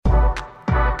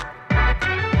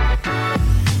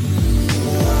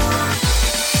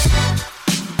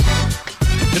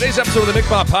Today's episode of the Nick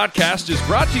Bob Podcast is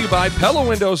brought to you by Pella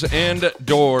Windows and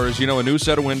Doors. You know, a new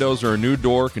set of windows or a new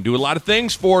door can do a lot of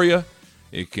things for you.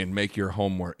 It can make your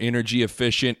home more energy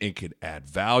efficient. It can add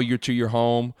value to your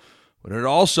home. But it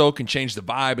also can change the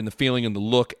vibe and the feeling and the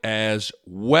look as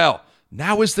well.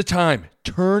 Now is the time.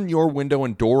 Turn your window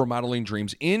and door remodeling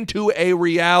dreams into a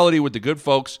reality with the good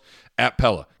folks at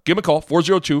Pella. Give them a call,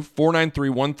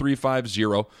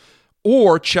 402-493-1350.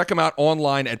 Or check them out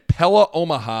online at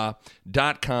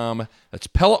PellaOmaha.com. That's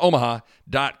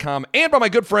PellaOmaha.com. And by my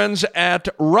good friends at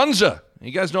Runza.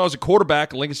 You guys know I was a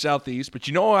quarterback in Lincoln Southeast, but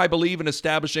you know I believe in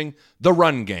establishing the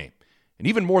run game. And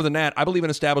even more than that, I believe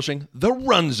in establishing the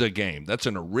Runza game. That's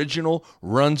an original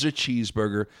Runza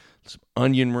cheeseburger. Some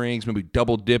onion rings, maybe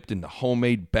double dipped in the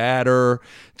homemade batter.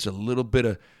 It's a little bit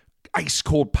of ice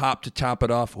cold pop to top it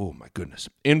off. Oh, my goodness.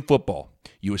 In football,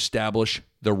 you establish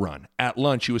the run. At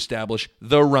lunch, you establish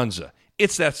the Runza.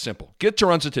 It's that simple. Get to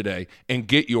Runza today and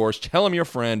get yours. Tell them your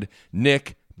friend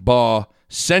Nick Baugh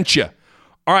sent you.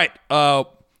 All right,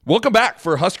 welcome back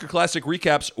for Husker Classic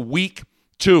Recaps Week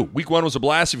 2. Week 1 was a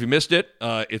blast. If you missed it,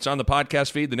 it's on the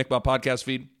podcast feed, the Nick Baugh podcast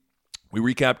feed. We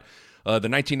recapped the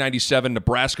 1997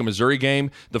 Nebraska-Missouri game,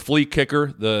 the flea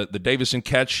kicker, the Davison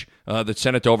catch that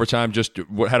sent it to overtime. Just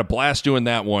had a blast doing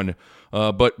that one.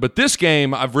 But this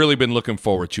game I've really been looking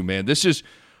forward to, man. This is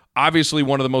obviously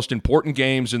one of the most important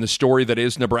games in the story that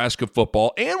is Nebraska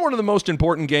football and one of the most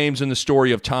important games in the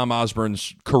story of Tom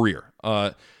Osborne's career.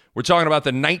 We're talking about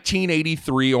the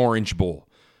 1983 Orange Bowl.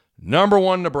 Number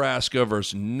 1 Nebraska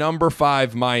versus number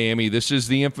 5 Miami. This is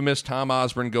the infamous Tom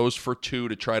Osborne goes for 2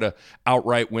 to try to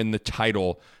outright win the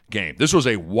title game. This was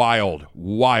a wild,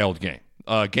 wild game.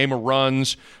 Game of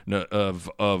runs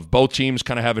of both teams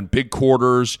kind of having big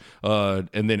quarters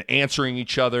and then answering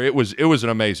each other. It was an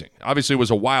amazing. Obviously, it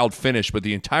was a wild finish, but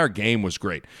the entire game was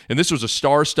great. And this was a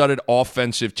star-studded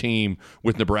offensive team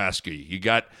with Nebraska. You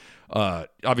got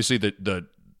obviously the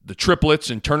triplets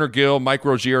and Turner Gill, Mike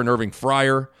Rozier, and Irving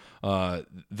Fryer.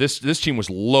 This team was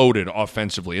loaded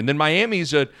offensively, and then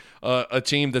Miami's a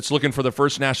team that's looking for the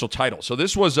first national title. So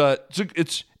this was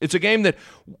it's a game that,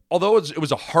 although it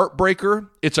was a heartbreaker,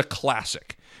 it's a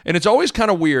classic, and it's always kind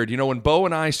of weird, you know, when Bo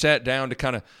and I sat down to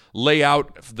kind of lay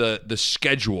out the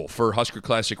schedule for Husker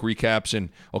Classic recaps, and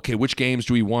okay, which games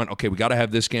do we want? Okay, we got to have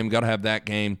this game, got to have that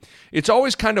game. It's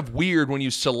always kind of weird when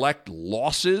you select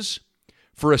losses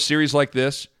for a series like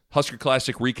this, Husker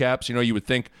Classic recaps. You know, you would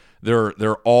think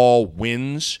they're all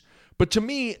wins. But to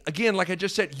me, again, like I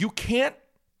just said, you can't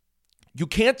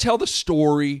tell the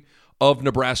story of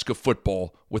Nebraska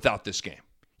football without this game.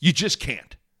 You just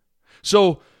can't.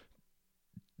 So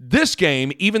this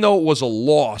game, even though it was a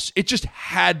loss, it just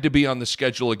had to be on the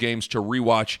schedule of games to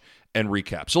rewatch and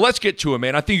recap. So let's get to it,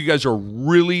 man. I think you guys are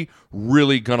really,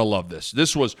 really going to love this.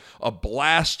 This was a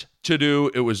blast to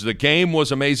do. The game was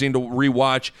amazing to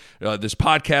rewatch. This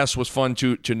podcast was fun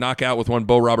to knock out with one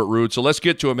Bo Robert Roode. So let's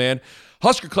get to it, man.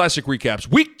 Husker Classic recaps,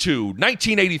 Week 2,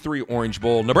 1983 Orange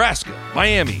Bowl, Nebraska,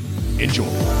 Miami. Enjoy.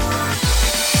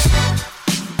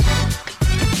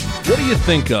 What do you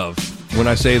think of when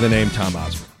I say the name Tom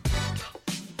Osborne?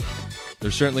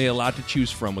 There's certainly a lot to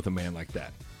choose from with a man like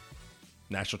that.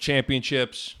 National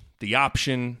championships, the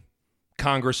option,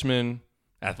 congressman,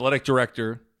 athletic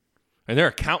director, and there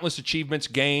are countless achievements,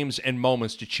 games, and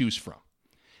moments to choose from.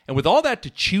 And with all that to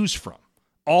choose from,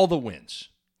 all the wins,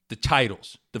 the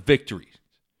titles, the victories,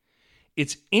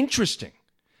 it's interesting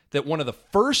that one of the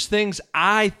first things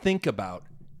I think about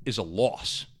is a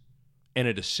loss and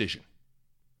a decision.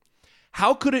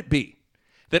 How could it be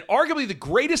that arguably the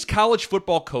greatest college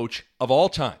football coach of all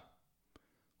time,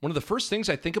 one of the first things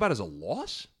I think about is a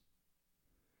loss?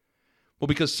 Well,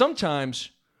 because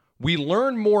sometimes we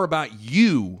learn more about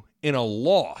you in a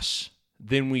loss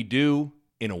than we do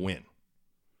in a win.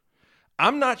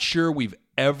 I'm not sure we've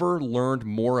ever learned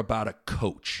more about a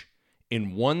coach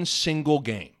in one single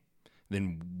game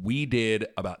than we did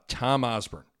about Tom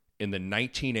Osborne in the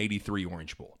 1983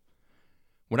 Orange Bowl.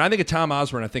 When I think of Tom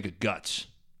Osborne, I think of guts,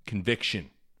 conviction,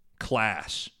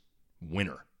 class,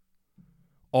 winner.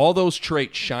 All those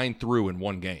traits shine through in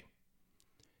one game.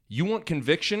 You want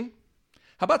conviction?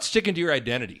 How about sticking to your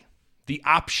identity, the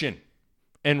option,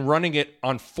 and running it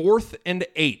on 4th and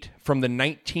 8 from the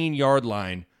 19-yard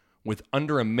line with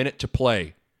under a minute to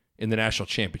play in the national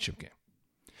championship game?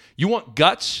 You want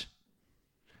guts?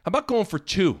 How about going for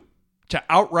 2 to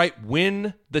outright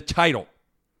win the title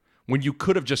when you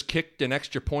could have just kicked an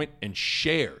extra point and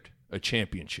shared a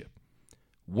championship?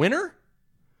 Winner?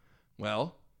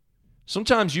 Well,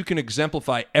 sometimes you can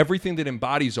exemplify everything that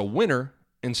embodies a winner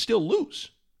and still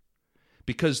lose.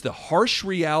 Because the harsh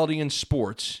reality in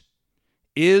sports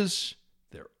is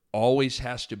there always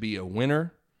has to be a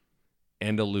winner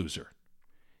and a loser.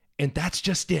 And that's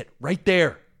just it, right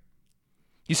there.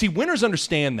 You see, winners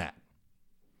understand that.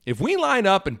 If we line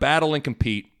up and battle and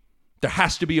compete, there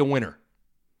has to be a winner.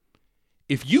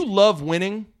 If you love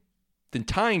winning, then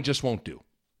tying just won't do.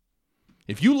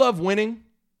 If you love winning,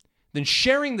 then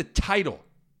sharing the title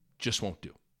just won't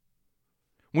do.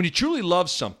 When you truly love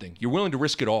something, you're willing to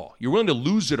risk it all. You're willing to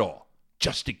lose it all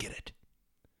just to get it.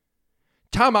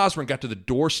 Tom Osborne got to the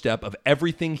doorstep of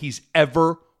everything he's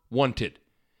ever wanted.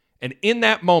 And in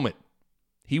that moment,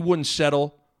 he wouldn't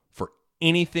settle for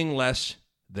anything less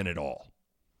than it all.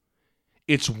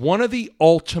 It's one of the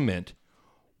ultimate,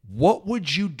 what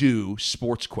would you do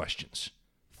sports questions.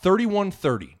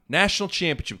 31-30, national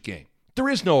championship game. There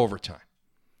is no overtime.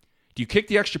 Do you kick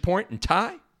the extra point and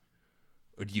tie?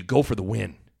 Or do you go for the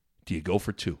win? Do you go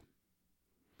for two?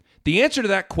 The answer to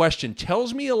that question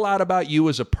tells me a lot about you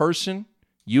as a person,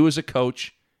 you as a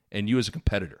coach, and you as a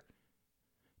competitor.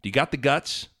 Do you got the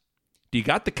guts? Do you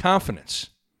got the confidence?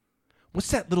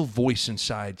 What's that little voice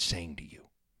inside saying to you?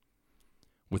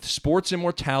 With sports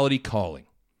immortality calling,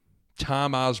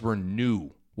 Tom Osborne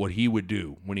knew what he would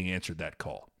do when he answered that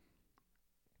call.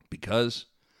 Because,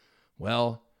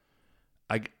 well,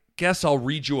 I guess I'll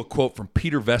read you a quote from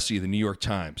Peter Vesey of the New York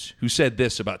Times, who said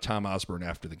this about Tom Osborne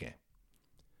after the game.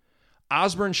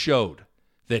 Osborne showed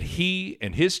that he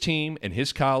and his team and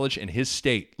his college and his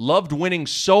state loved winning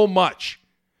so much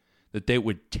that they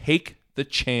would take the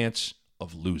chance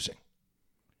of losing.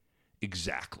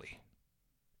 Exactly.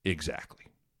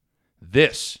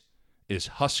 This is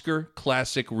Husker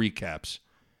Classic Recaps,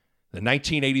 the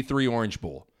 1983 Orange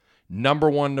Bowl, number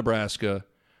 1 Nebraska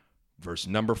versus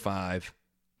number 5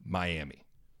 Miami.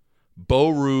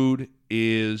 Bo Ruud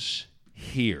is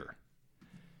here.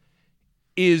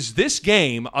 Is this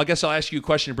game, I guess I'll ask you a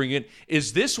question to bring in,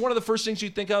 is this one of the first things you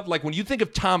think of? Like when you think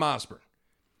of Tom Osborne,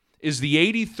 is the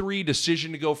 83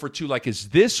 decision to go for 2, like is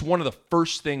this one of the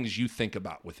first things you think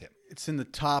about with him? It's in the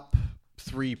top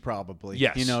 3 probably.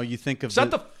 Yes. You know, you think of it's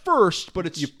not the first, but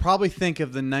it's... You probably think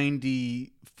of the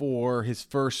 94, his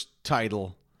first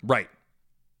title. Right.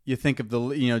 You think of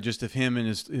just of him and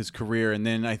his career, and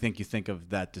then I think you think of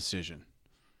that decision.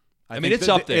 I mean, it's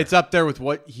up there. It's up there with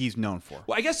what he's known for.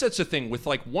 Well, I guess that's the thing with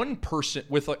like one person,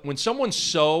 with like when someone's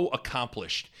so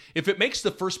accomplished, if it makes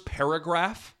the first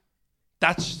paragraph,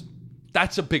 that's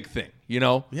a big thing, you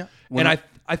know? Yeah. And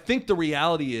I think the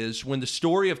reality is when the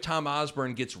story of Tom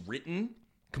Osborne gets written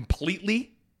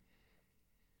completely,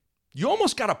 you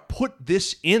almost got to put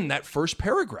this in that first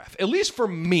paragraph, at least for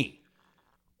me.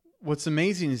 What's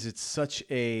amazing is it's such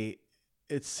a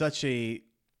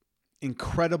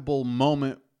incredible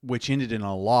moment which ended in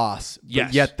a loss. Yes.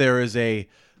 But yet there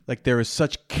is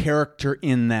such character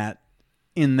in that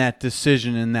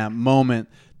decision, in that moment,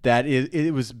 that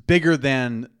it was bigger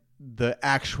than the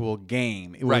actual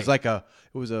game. It was right.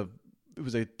 It was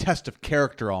a test of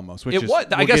character almost. Which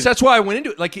I guess that's why I went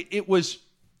into it. Like it was,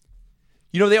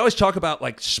 you know, they always talk about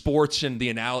like sports and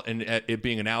it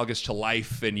being analogous to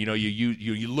life, and you know,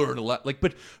 you learn a lot. Like,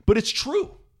 but it's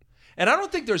true. And I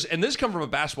don't think and this comes from a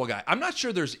basketball guy, I'm not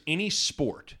sure there's any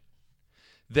sport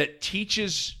that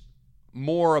teaches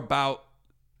more about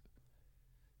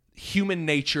human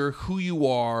nature, who you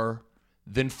are,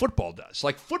 than football does.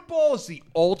 Like football is the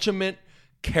ultimate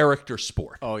character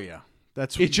sport. Oh yeah.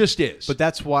 It just is. But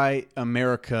that's why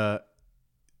America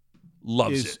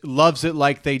loves it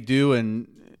like they do, and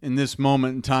in this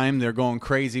moment in time they're going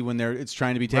crazy when it's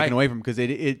trying to be taken away from them, because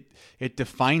it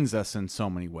defines us in so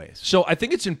many ways. So I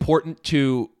think it's important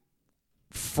to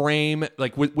frame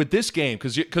like with this game,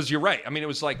 because you're right. I mean, it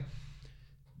was like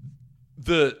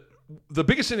the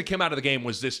biggest thing that came out of the game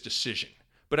was this decision.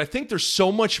 But I think there's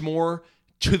so much more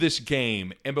to this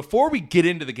game. And before we get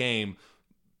into the game,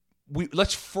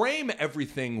 let's frame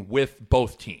everything with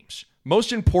both teams.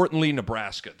 Most importantly,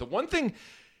 Nebraska. The one thing,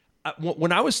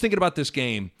 when I was thinking about this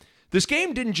game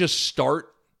didn't just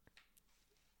start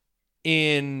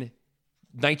in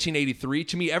 1983.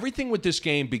 To me, everything with this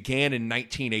game began in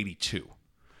 1982.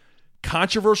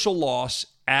 Controversial loss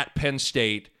at Penn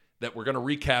State that we're going to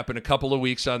recap in a couple of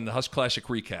weeks on the Husker Classic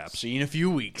Recaps. See you in a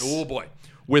few weeks. Oh, boy.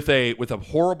 With a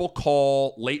horrible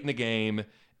call late in the game,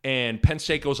 and Penn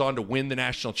State goes on to win the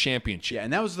national championship. Yeah,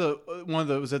 and that was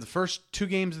was that the first 2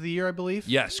 games of the year, I believe?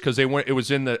 Yes, because I think it was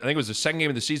the second game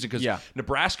of the season, because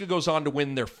Nebraska goes on to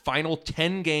win their final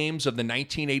 10 games of the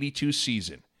 1982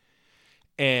 season.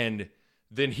 And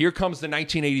then here comes the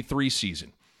 1983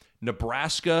 season.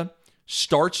 Nebraska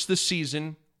starts the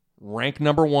season ranked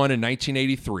number 1 in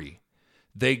 1983.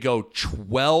 They go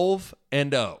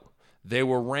 12-0. They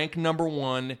were ranked number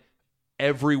 1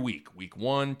 every week. Week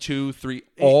 1, 2, 3,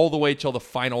 all the way till the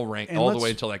final rank, all the way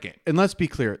until that game. And let's be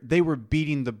clear, they were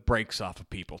beating the brakes off of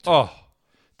people too. Oh.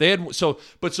 They had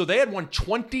they had won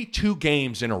 22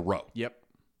 games in a row. Yep.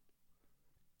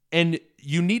 And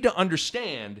you need to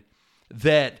understand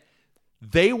that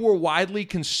they were widely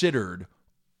considered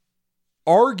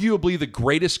arguably the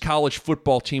greatest college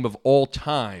football team of all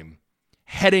time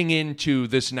heading into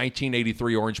this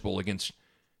 1983 Orange Bowl against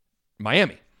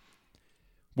Miami.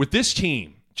 With this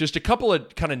team, just a couple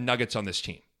of kind of nuggets on this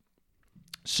team.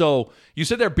 So you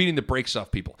said they're beating the brakes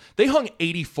off people. They hung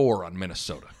 84 on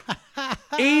Minnesota.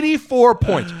 84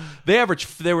 points.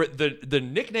 The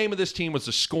nickname of this team was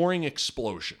the Scoring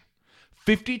Explosion.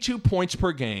 52 points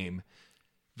per game.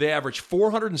 They averaged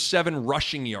 407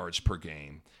 rushing yards per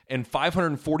game and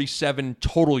 547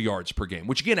 total yards per game,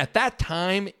 which again at that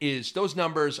time those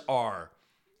numbers are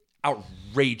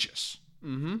outrageous.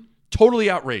 Mm-hmm. Totally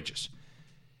outrageous.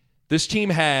 This team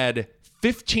had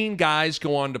 15 guys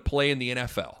go on to play in the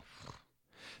NFL.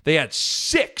 They had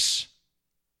 6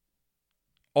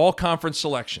 all-conference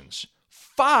selections,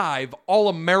 5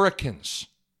 All-Americans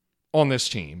on this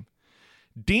team.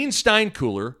 Dean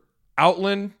Steinkuhler,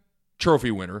 Outland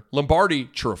Trophy winner, Lombardi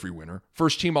Trophy winner,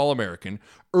 first-team All-American.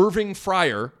 Irving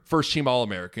Fryer, first-team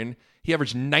All-American. He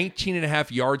averaged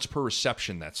 19.5 yards per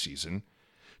reception that season.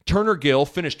 Turner Gill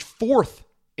finished 4th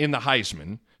in the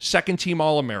Heisman, second-team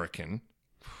All-American.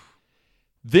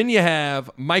 Then you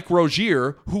have Mike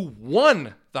Rozier, who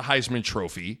won the Heisman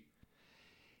Trophy.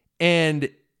 And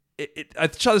I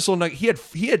saw this little nugget.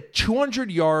 He had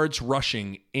 200 yards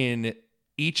rushing in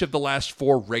each of the last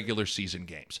 4 regular season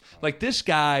games. Like, this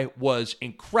guy was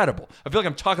incredible. I feel like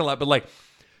I'm talking a lot, but like,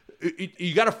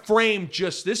 you got to frame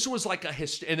this was like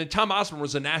and then Tom Osborne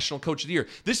was the National Coach of the Year.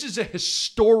 This is a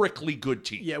historically good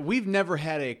team. Yeah, we've never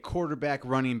had a quarterback,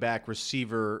 running back,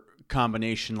 receiver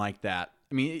combination like that.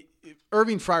 I mean,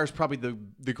 Irving Fryer is probably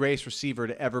the greatest receiver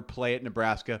to ever play at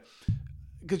Nebraska.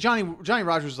 Because Johnny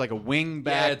Rogers was like a wing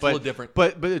back. Yeah, it's a little different.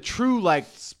 But a true like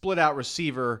split out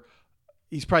receiver,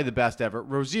 he's probably the best ever.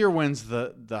 Rozier wins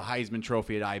the Heisman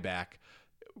Trophy at I-back.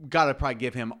 Got to probably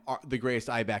give him the greatest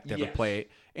I-back to ever play.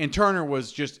 And Turner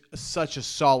was just such a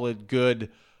solid, good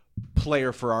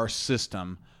player for our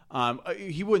system.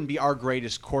 He wouldn't be our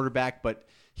greatest quarterback, but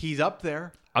he's up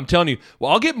there. I'm telling you.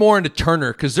 Well, I'll get more into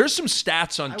Turner because there's some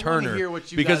stats on Turner.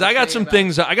 Because I got some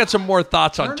things. I got some more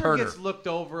thoughts on Turner. Turner gets looked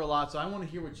over a lot, so I want to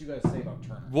hear what you guys say about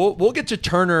Turner. We'll get to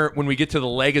Turner when we get to the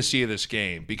legacy of this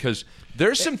game because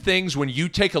there's some things when you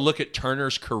take a look at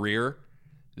Turner's career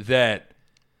that,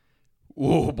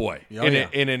 oh boy,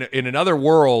 in another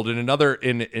world,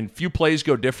 in few plays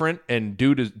go different, and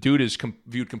dude is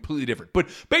viewed completely different. But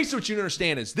basically, what you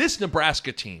understand is this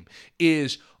Nebraska team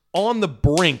is on the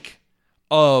brink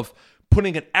of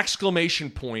putting an exclamation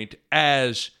point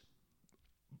as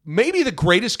maybe the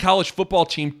greatest college football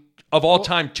team of all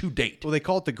time to date. Well, they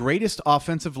call it the greatest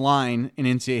offensive line in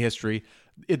NCAA history.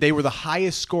 They were the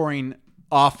highest scoring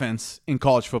offense in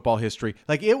college football history.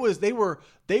 Like they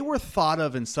were thought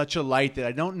of in such a light that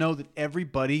I don't know that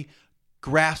everybody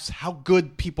grasps how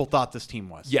good people thought this team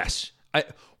was. Yes.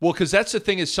 Because that's the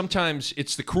thing is sometimes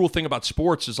it's the cruel thing about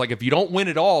sports is like if you don't win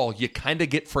it all, you kind of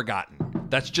get forgotten.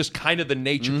 That's just kind of the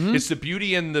nature. Mm-hmm. It's the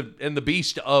beauty and the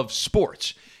beast of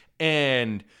sports.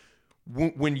 And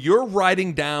when you're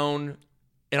writing down,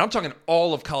 and I'm talking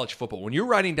all of college football, when you're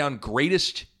writing down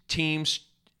greatest teams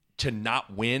to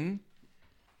not win,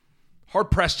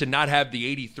 hard pressed to not have the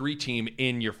 83 team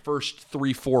in your first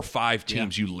 3, 4, 5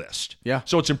 teams you list. Yeah.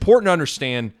 So it's important to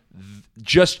understand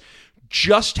just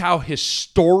how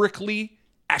historically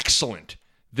excellent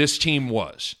this team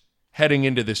was heading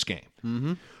into this game.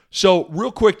 Mm-hmm. So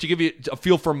real quick to give you a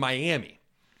feel for Miami.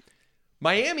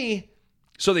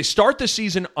 So they start the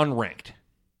season unranked.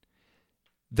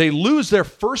 They lose their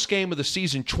first game of the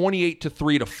season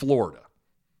 28-3 to Florida.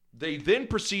 They then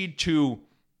proceed to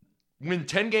win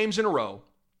 10 games in a row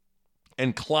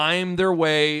and climb their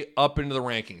way up into the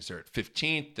rankings. They're at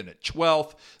 15th, then at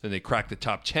 12th, then they crack the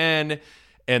top 10,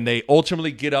 and they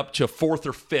ultimately get up to 4th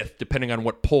or 5th, depending on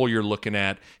what poll you're looking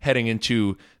at, heading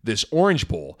into this Orange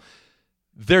Bowl.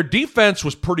 Their defense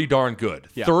was pretty darn good.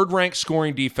 Yeah. 3rd-ranked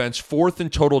scoring defense, 4th in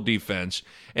total defense,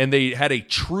 and they had a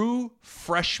true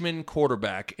freshman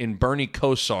quarterback in Bernie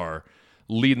Kosar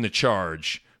leading the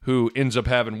charge, who ends up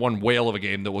having one whale of a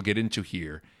game that we'll get into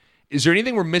here. Is there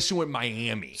anything we're missing with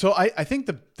Miami? So I think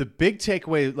the big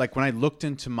takeaway, like when I looked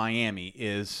into Miami,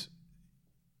 is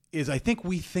I think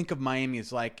we think of Miami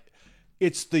as like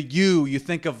it's the you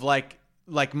think of like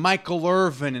Michael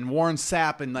Irvin and Warren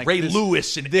Sapp and like Ray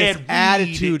Lewis and this Ed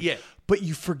attitude. Reed. Yeah. But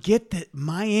you forget that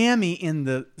Miami in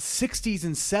the 60s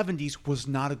and 70s was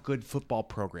not a good football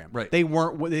program. Right. They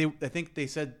weren't. I think they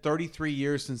said 33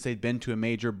 years since they'd been to a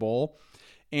major bowl.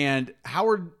 And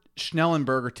Howard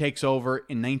Schnellenberger takes over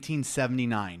in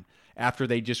 1979 after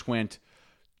they just went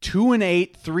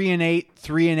 2-8, 3-8,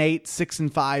 3-8,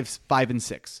 6-5,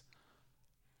 5-6.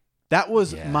 That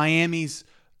was Miami's.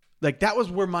 Like, that was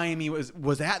where Miami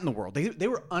was at in the world. They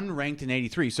were unranked in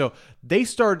 83. So he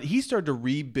started to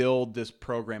rebuild this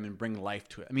program and bring life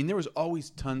to it. I mean, there was always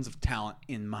tons of talent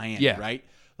in Miami, right?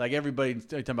 Like, everybody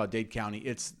talking about Dade County,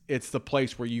 it's the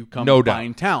place where you come to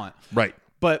find talent. Right.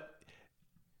 But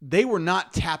they were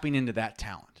not tapping into that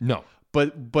talent. No.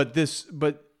 But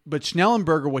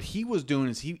Schnellenberger, what he was doing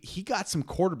is he got some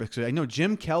quarterbacks. I know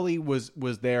Jim Kelly was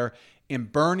there,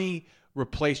 and Bernie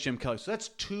replaced Jim Kelly. So that's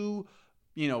two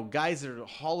guys that are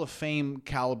Hall of Fame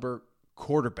caliber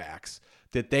quarterbacks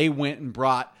that they went and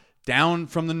brought down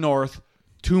from the north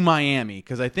to Miami.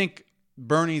 Because I think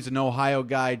Bernie's an Ohio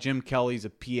guy, Jim Kelly's a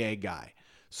PA guy.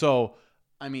 So,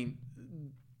 I mean,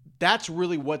 that's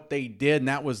really what they did, and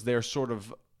that was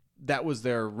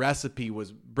their recipe,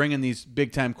 was bringing these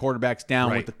big-time quarterbacks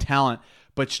down with the talent.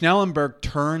 But Schnellenberg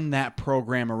turned that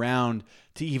program around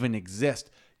to even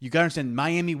exist. You got to understand,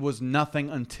 Miami was nothing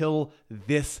until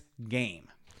this game.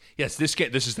 Yes, this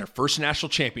is their first national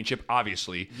championship,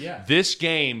 obviously. Yeah. This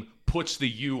game puts the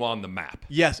U on the map.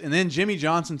 Yes, and then Jimmy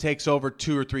Johnson takes over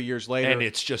 2 or 3 years later. And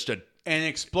it's just an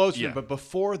explosion. Yeah. But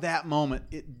before that moment,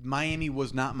 Miami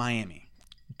was not Miami.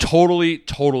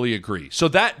 Totally agree. So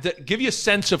that give you a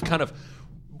sense of kind of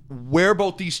where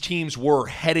both these teams were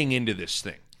heading into this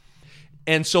thing.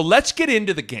 And so let's get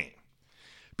into the game,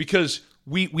 because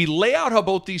we lay out how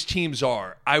both these teams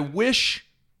are. I wish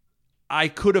I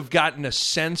could have gotten a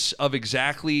sense of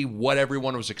exactly what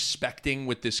everyone was expecting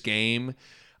with this game.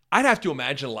 I'd have to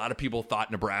imagine a lot of people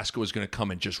thought Nebraska was going to come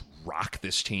and just rock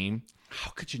this team.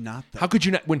 How could you not, though? How could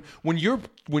you not? When you're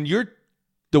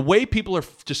the way people are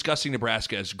discussing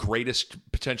Nebraska as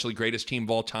potentially greatest team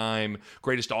of all time,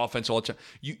 greatest offense of all time,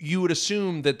 you would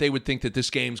assume that they would think that this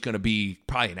game's going to be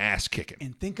probably an ass kicking.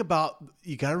 And think about,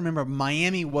 you got to remember,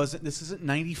 this isn't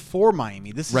 94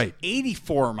 Miami. This is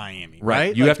 84 Miami,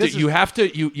 right? You got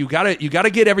to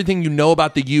get everything you know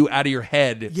about the U out of your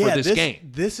head for this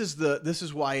game. This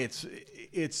is why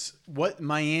it's what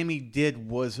Miami did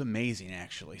was amazing,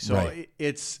 actually. So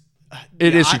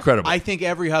it is incredible. I think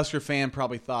every Husker fan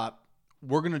probably thought,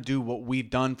 we're going to do what we've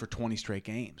done for 20 straight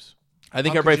games. I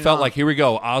think everybody felt like, here we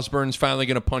go. Osborne's finally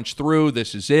going to punch through.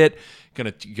 This is it.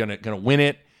 Gonna win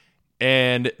it.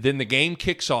 And then the game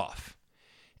kicks off.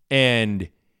 And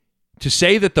to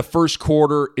say that the first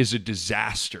quarter is a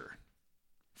disaster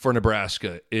for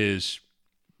Nebraska is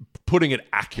putting it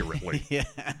accurately. Yeah.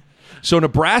 So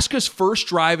Nebraska's first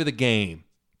drive of the game,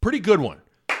 pretty good one.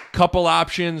 Couple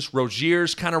options.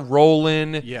 Rozier's kind of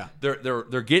rolling. Yeah.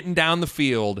 They're getting down the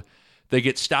field. They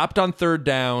get stopped on third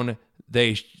down.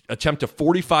 They attempt a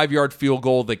 45-yard field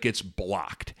goal that gets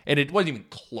blocked. And it wasn't even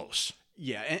close.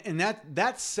 Yeah, and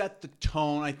that set the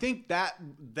tone. I think that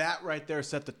right there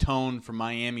set the tone for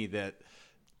Miami that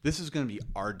this is going to be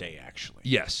our day, actually.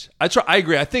 Yes. That's right. I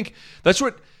agree. I think that's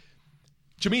what,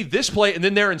 to me, this play and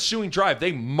then their ensuing drive,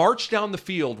 they marched down the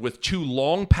field with 2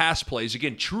 long pass plays.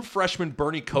 Again, true freshman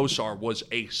Bernie Kosar was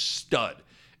a stud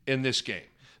in this game.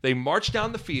 They marched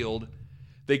down the field,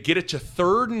 they get it to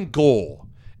 3rd and goal,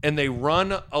 and they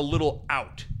run a little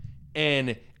out.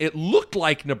 And it looked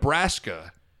like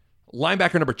Nebraska,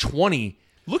 linebacker number 20,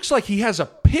 looks like he has a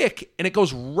pick, and it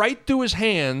goes right through his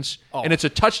hands, and it's a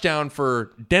touchdown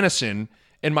for Dennison,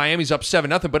 and Miami's up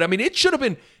 7-0. But, I mean, it should have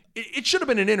been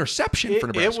an interception for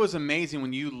Nebraska. It was amazing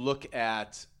when you look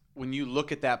at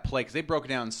that play, because they broke it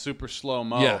down in super slow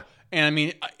mo. Yeah. And I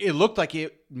mean, it looked like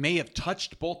it may have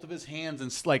touched both of his hands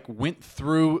and went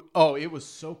through. Oh, it was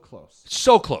so close.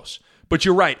 So close. But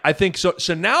you're right. I think so.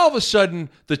 So now all of a sudden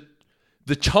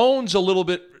the tone's a little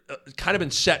bit kind of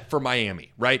been set for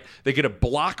Miami, right? They get a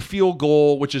block field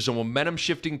goal, which is a momentum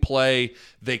shifting play.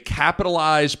 They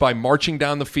capitalize by marching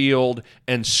down the field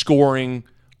and scoring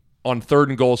on 3rd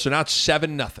and goal. So now it's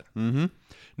 7-0. Mm-hmm.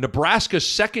 Nebraska's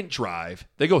second drive,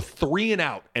 they go 3 and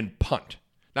out and punt.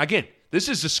 Now, again, this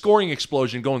is a scoring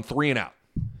explosion going 3 and out.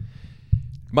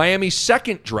 Miami's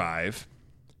second drive,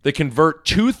 they convert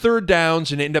 2 third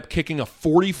downs and end up kicking a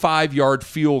 45-yard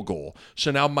field goal.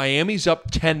 So now Miami's up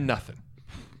 10-0.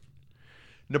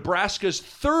 Nebraska's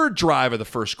third drive of the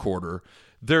first quarter,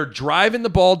 they're driving the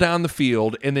ball down the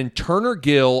field, and then Turner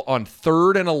Gill on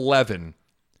 3rd and 11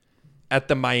 at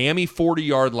the Miami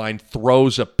 40-yard line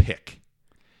throws a pick.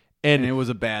 And it was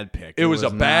a bad pick. It was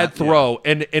a bad throw,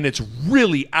 and it's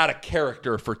really out of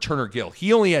character for Turner Gill.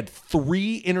 He only had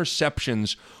 3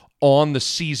 interceptions on the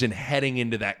season heading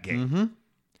into that game. Mm-hmm.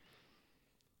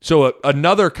 So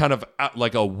another kind of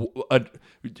like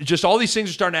just all these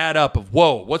things are starting to add up of,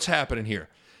 whoa, what's happening here?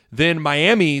 Then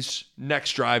Miami's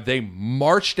next drive, they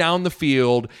march down the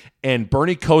field, and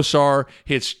Bernie Kosar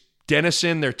hits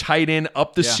Dennison, their tight end,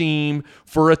 up the seam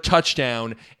for a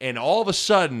touchdown, and all of a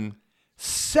sudden...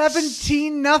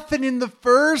 17-0 in the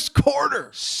first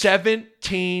quarter.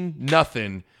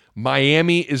 17-0.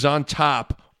 Miami is on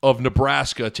top of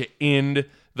Nebraska to end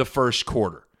the first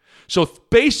quarter. So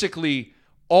basically,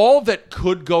 all that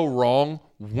could go wrong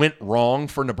went wrong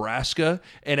for Nebraska,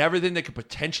 and everything that could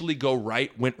potentially go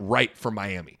right went right for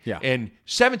Miami. Yeah. And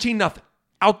 17-0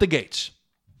 out the gates.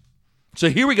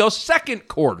 So here we go, second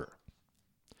quarter.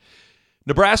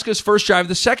 Nebraska's first drive of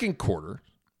the second quarter.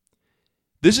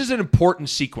 This is an important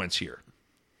sequence here.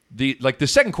 The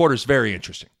second quarter is very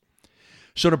interesting.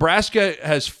 So Nebraska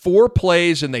has 4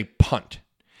 plays and they punt.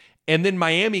 And then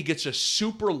Miami gets a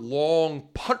super long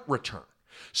punt return.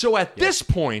 So at this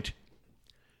point,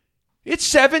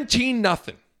 it's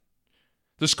 17-0.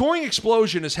 The scoring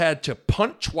explosion has had to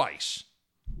punt twice.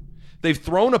 They've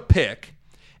thrown a pick,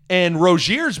 and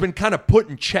Rozier's been kind of put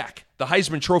in check, the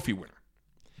Heisman Trophy winner.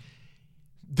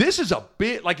 This is a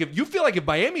bit like if you feel like if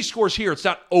Miami scores here, it's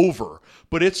not over,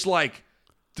 but it's like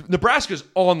Nebraska's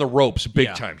on the ropes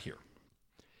big time here.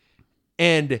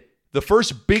 And the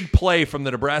first big play from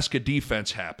the Nebraska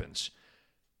defense happens.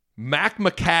 Mac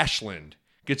McCashland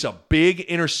gets a big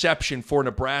interception for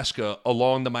Nebraska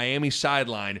along the Miami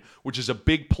sideline, which is a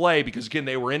big play because, again,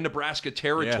 they were in Nebraska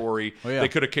territory. Yeah. Oh, yeah. They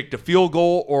could have kicked a field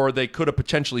goal or they could have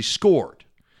potentially scored.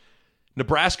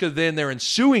 Nebraska then, their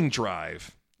ensuing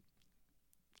drive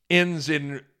ends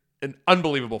in an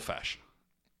unbelievable fashion.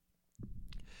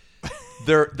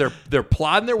 They're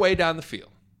plodding their way down the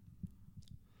field.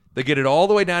 They get it all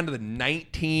the way down to the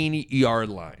 19-yard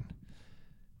line.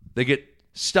 They get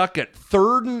stuck at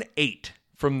 3rd and 8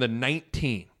 from the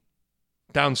 19,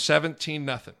 down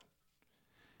 17-0.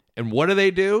 And what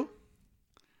do?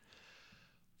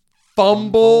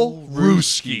 Fumble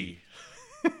Rooski.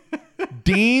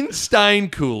 Dean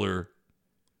Steinkuhler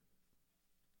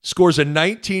scores a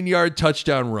 19-yard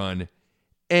touchdown run,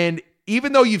 and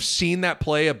even though you've seen that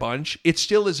play a bunch, it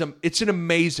still is it's an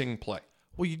amazing play.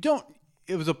 Well,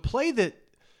 it was a play that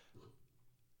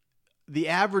the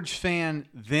average fan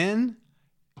then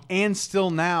and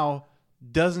still now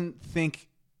doesn't think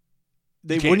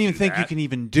they wouldn't even think you can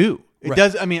even do. It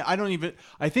does. I mean,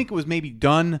 I think it was maybe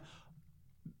done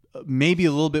maybe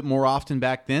a little bit more often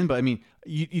back then, but I mean,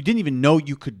 you didn't even know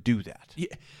you could do that. Yeah.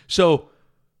 So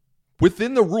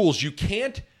within the rules, you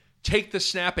can't take the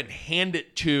snap and hand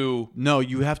it to... No,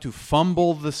 you have to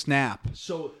fumble the snap.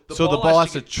 So the ball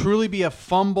has to truly be a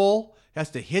fumble. It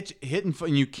has to hit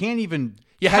and you can't even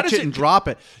catch it and drop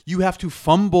it. You have to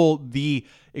fumble the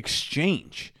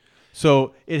exchange.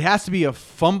 So it has to be a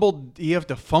fumble. You have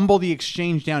to fumble the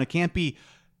exchange down. It can't be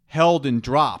held and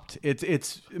dropped. It's a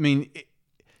risky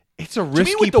to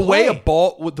me, with the play. way a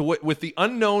ball with the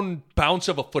unknown bounce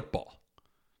of a football.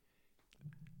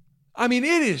 I mean,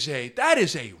 that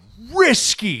is a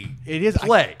risky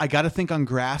play. I got to think on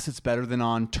grass it's better than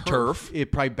on turf.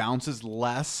 It probably bounces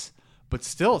less, but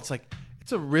still,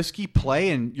 it's a risky play,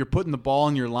 and you're putting the ball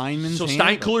in your lineman's hand. So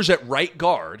Steinkuhler's at right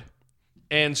guard,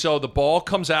 and so the ball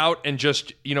comes out and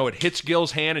just, it hits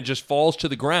Gill's hand and just falls to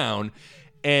the ground,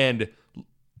 and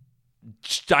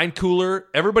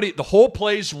Steinkuhler, the whole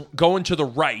play's going to the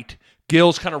right.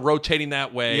 Gill's kind of rotating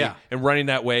that way and running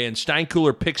that way, and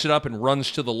Steinkuhler picks it up and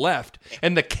runs to the left.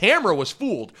 And the camera was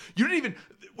fooled. You didn't even...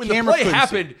 When the play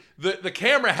happened, the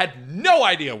camera had no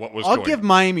idea what was going on. I'll give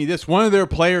Miami this. One of their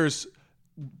players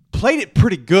played it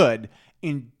pretty good,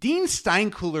 and Dean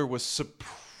Steinkuhler was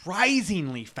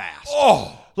surprisingly fast.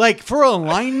 Oh! Like, for a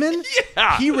lineman,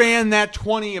 he ran that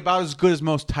 20 about as good as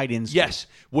most tight ends. Yes.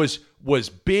 Was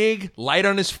big, light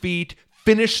on his feet,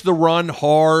 finished the run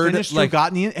hard. Got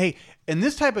in the end. Hey, in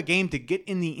this type of game, to get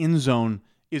in the end zone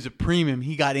is a premium.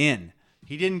 He got in.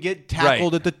 He didn't get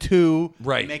tackled at the 2,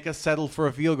 make us settle for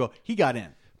a field goal. He got in.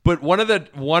 But one of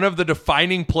the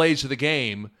defining plays of the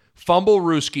game, fumble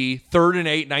Rooski, 3rd and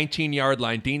 8, 19-yard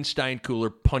line, Dean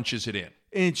Steinkuhler punches it in.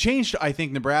 And it changed, I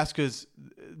think, Nebraska's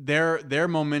their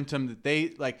momentum that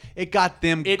they it got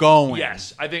them going.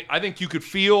 Yes. I think you could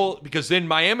feel, because then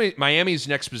Miami's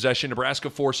next possession, Nebraska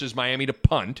forces Miami to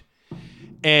punt.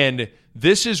 And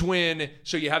This is when,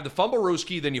 so you have the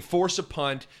fumble-rooski, then you force a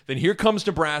punt, then here comes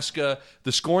Nebraska,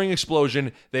 the scoring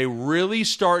explosion. They really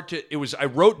start to, I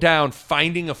wrote down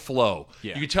finding a flow.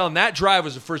 Yeah. You could tell in that drive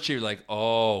was the first year, like,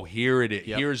 oh, here it is.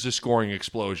 Yep. Here's the scoring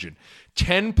explosion.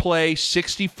 10-play,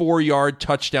 64-yard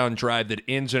touchdown drive that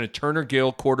ends in a Turner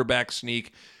Gill quarterback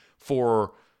sneak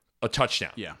for a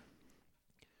touchdown. Yeah.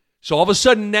 So all of a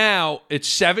sudden now it's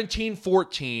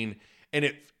 17-14, and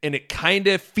it kind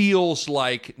of feels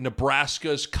like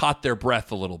Nebraska's caught their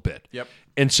breath a little bit. Yep.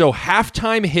 And so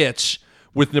halftime hits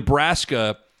with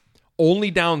Nebraska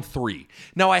only down 3.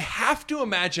 Now I have to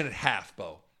imagine at half,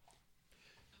 Bo,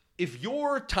 if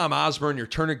you're Tom Osborne, you're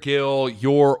Turner Gill,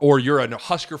 or you're a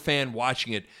Husker fan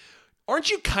watching it,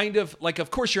 aren't you kind of like, of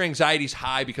course your anxiety's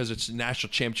high because it's a national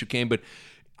championship game, but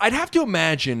I'd have to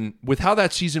imagine with how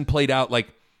that season played out, like,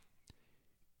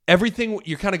 everything,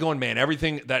 you're kind of going, man,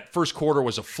 everything, that first quarter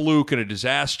was a fluke and a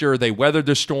disaster. They weathered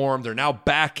the storm. They're now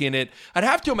back in it. I'd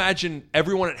have to imagine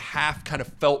everyone at half kind of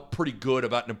felt pretty good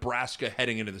about Nebraska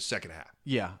heading into the second half.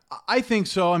 Yeah, I think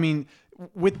so. I mean,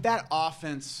 with that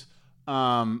offense,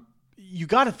 you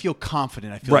got to feel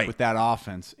confident, I feel like, with that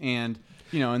offense. And,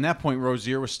 in that point,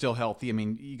 Rozier was still healthy. I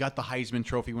mean, you got the Heisman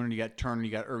Trophy winner, you got Turner,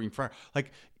 you got Irving Fryer.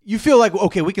 Like, you feel like,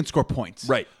 okay, we can score points.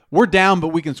 Right. We're down, but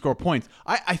we can score points.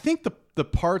 I think the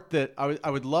part that I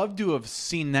would love to have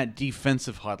seen that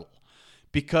defensive huddle,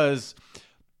 because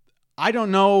I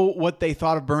don't know what they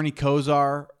thought of Bernie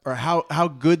Kosar or how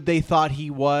good they thought he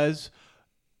was,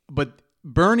 but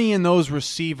Bernie and those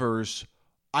receivers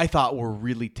I thought were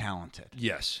really talented.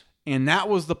 Yes. And that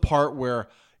was the part where,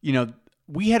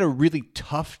 we had a really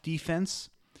tough defense.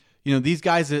 These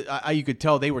guys, you could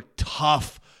tell they were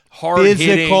tough,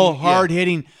 physical,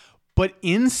 hard-hitting. But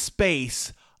in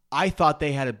space, I thought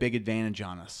they had a big advantage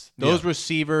on us. Those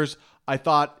receivers, I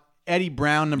thought Eddie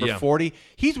Brown, number 40,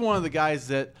 he's one of the guys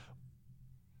that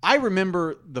I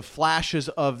remember the flashes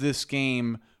of this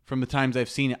game from the times I've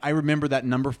seen it. I remember that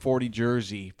number 40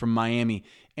 jersey from Miami.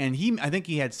 And I think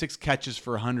he had 6 catches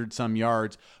for 100-some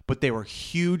yards, but they were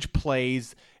huge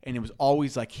plays, and it was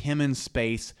always like him in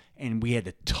space, and we had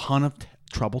a ton of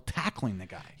trouble tackling the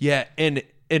guy. Yeah, and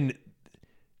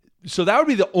so that would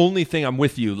be the only thing. I'm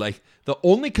with you. Like, the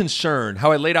only concern,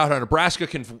 how I laid out how Nebraska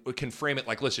can frame it,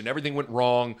 like, listen, everything went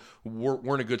wrong,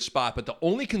 we're in a good spot, but the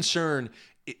only concern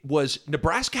was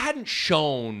Nebraska hadn't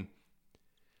shown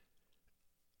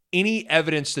any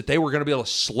evidence that they were going to be able to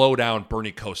slow down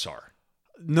Bernie Kosar.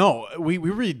 No, we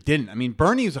really didn't. I mean,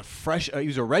 Bernie was he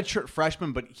was a redshirt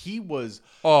freshman, but he was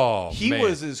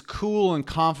was as cool and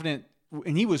confident,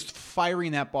 and he was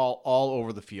firing that ball all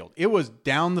over the field. It was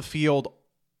down the field,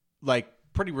 like,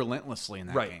 pretty relentlessly in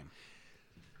that game.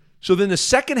 So then the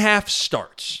second half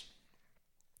starts.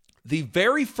 The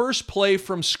very first play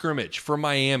from scrimmage for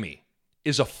Miami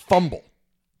is a fumble.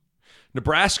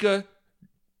 Nebraska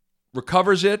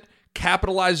recovers it,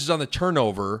 capitalizes on the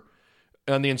turnover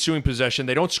on the ensuing possession.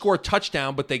 They don't score a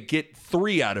touchdown, but they get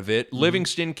 3 out of it. Mm-hmm.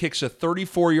 Livingston kicks a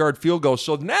 34-yard field goal.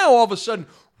 So now all of a sudden,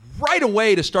 right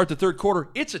away to start the third quarter,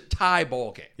 it's a tie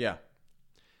ball game. Yeah.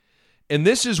 And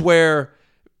this is where,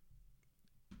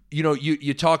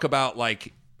 you talk about,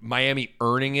 like, Miami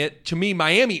earning it. To me,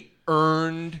 Miami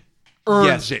earns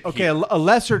it. Okay, a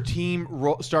lesser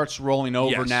team starts rolling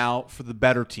over now for the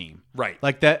better team. Right.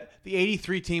 Like that, the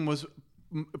 83 team was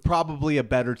probably a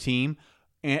better team,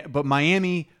 but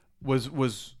Miami was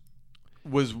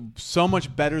so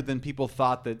much better than people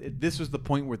thought that this was the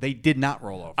point where they did not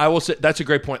roll over. I will say that's a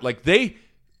great point. Like, they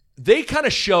kind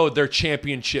of showed their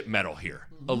championship medal here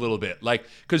a little bit. Like,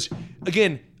 because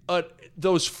again, a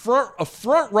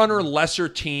front runner lesser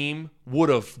team would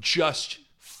have just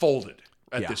folded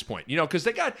at this point, because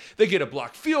they get a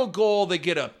blocked field goal, they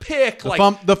get a pick,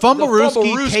 the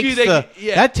fumble-rooski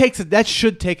that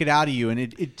should take it out of you, and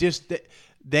it just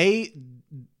they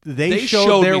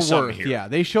showed their worth. Yeah,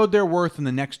 they showed their worth in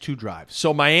the next 2 drives.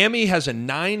 So Miami has a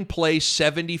 9-play,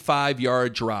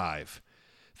 75-yard drive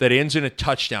that ends in a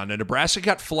touchdown. And Nebraska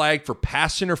got flagged for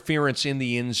pass interference in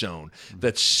the end zone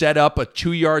that set up a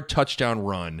 2-yard touchdown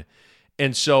run.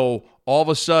 And so all of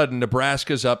a sudden,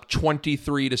 Nebraska's up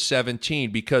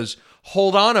 23-17 because,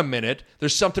 hold on a minute,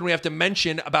 there's something we have to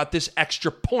mention about this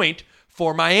extra point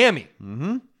for Miami.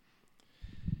 Mm-hmm.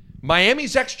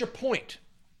 Miami's extra point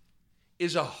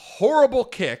is a horrible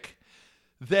kick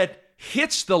that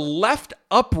hits the left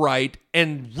upright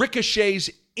and ricochets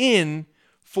in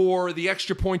for the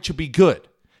extra point to be good,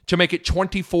 to make it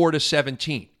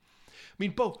 24-17. I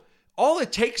mean, Bo, all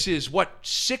it takes is,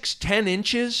 6-10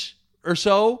 inches or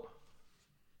so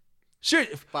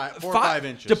Seriously, 4 or 5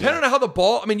 inches. Depending on how the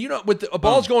ball, I mean, with a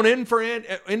ball's going in for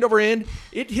end over end,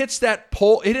 it hits that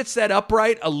pole, it hits that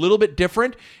upright a little bit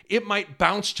different. It might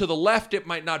bounce to the left, it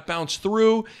might not bounce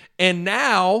through, and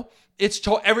now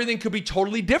everything could be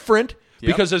totally different. Yep.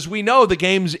 Because as we know, the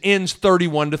game ends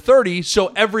 31-30,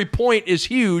 so every point is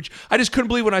huge. I just couldn't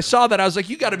believe when I saw that. I was like,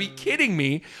 you got to be kidding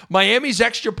me. Miami's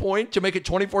extra point to make it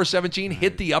 24-17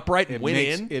 hit the upright and went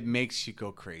in. It makes you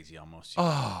go crazy almost.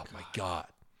 Oh, my God.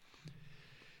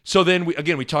 So then,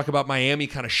 we talk about Miami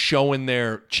kind of showing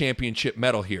their championship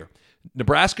medal here.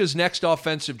 Nebraska's next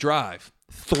offensive drive,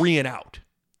 3 and out.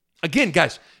 Again,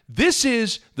 guys, this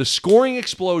is the scoring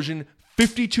explosion,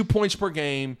 52 points per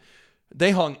game.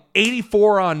 They hung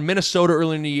 84 on Minnesota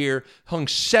early in the year, hung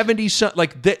 70.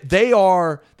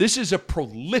 This is a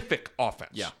prolific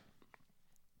offense. Yeah.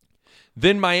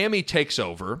 Then Miami takes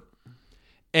over,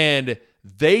 and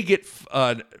they get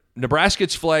Nebraska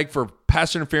gets flagged for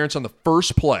pass interference on the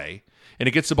first play, and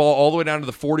it gets the ball all the way down to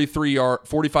the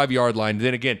 45-yard line.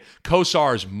 Then again,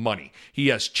 Kosar's money. He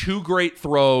has 2 great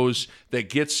throws that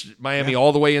gets Miami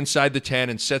all the way inside the 10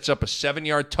 and sets up a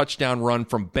 7-yard touchdown run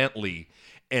from Bentley.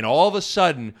 And all of a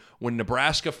sudden, when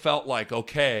Nebraska felt like,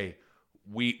 okay,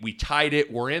 we tied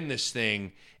it, we're in this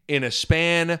thing, in a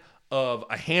span of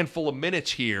a handful of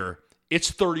minutes here, it's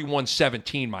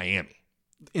 31-17 Miami.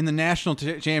 In the national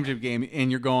championship game, and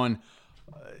you're going,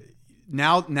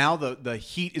 now the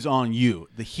heat is on you.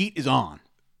 The heat is on.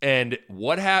 And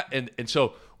what happened? And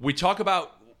so we talk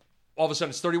about, all of a sudden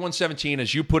it's 31-17,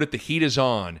 as you put it, the heat is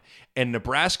on. And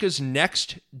Nebraska's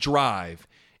next drive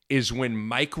is when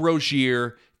Mike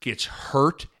Rozier gets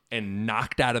hurt and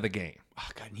knocked out of the game. Oh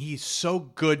God, he's so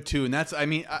good too, and that's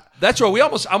why we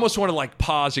almost want to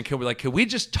pause and can we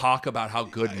just talk about how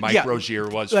good Mike Rozier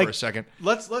was for a second?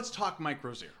 Let's talk Mike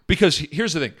Rozier, because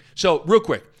here's the thing. So real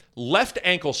quick, left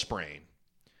ankle sprain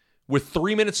with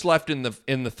 3 minutes left in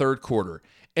the third quarter,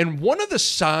 and one of the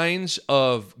signs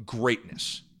of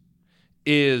greatness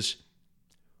is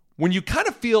when you kind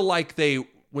of feel like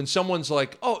when someone's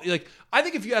like, oh, I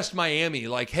think if you asked Miami,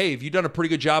 hey, have you done a pretty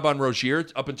good job on Rozier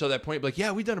up until that point? You'd be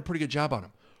yeah, we've done a pretty good job on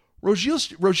him.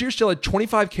 Rozier still had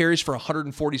 25 carries for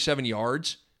 147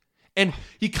 yards, and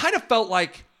he kind of felt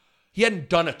like he hadn't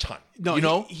done a ton.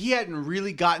 No, he hadn't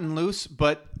really gotten loose,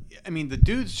 but I mean, the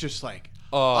dude's just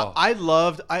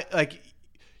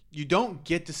you don't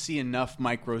get to see enough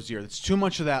Mike Rozier. It's too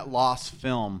much of that lost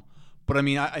film. But I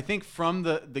mean, I think from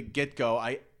the get-go,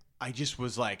 I just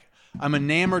was like, I'm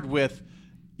enamored with,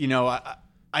 I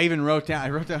even wrote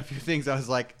down a few things. I was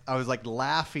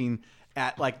laughing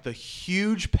at the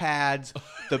huge pads,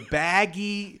 the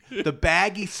baggy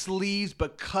sleeves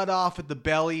but cut off at the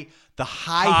belly, the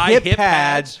high hip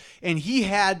pads, and he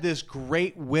had this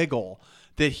great wiggle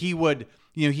that he would,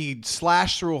 he'd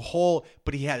slash through a hole,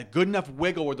 but he had a good enough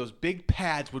wiggle where those big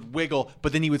pads would wiggle,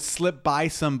 but then he would slip by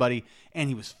somebody, and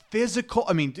he was physical.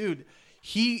 I mean, dude,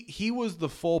 He was the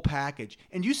full package.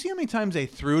 And you see how many times they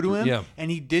threw to him and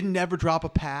he didn't ever drop a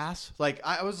pass?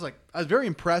 I was very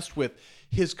impressed with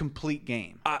his complete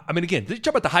game. I mean, again, you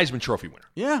talk about the Heisman Trophy winner.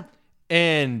 Yeah.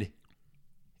 And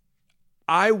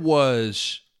I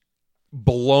was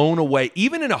blown away.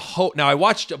 Even in now I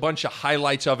watched a bunch of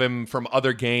highlights of him from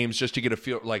other games just to get a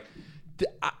feel.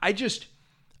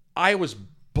 I was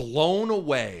blown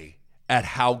away at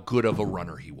how good of a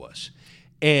runner he was.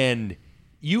 And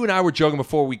you and I were joking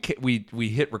before we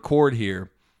hit record here.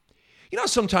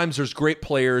 Sometimes there's great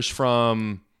players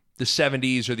from the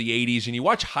 70s or the 80s, and you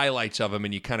watch highlights of them,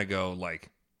 and you kind of go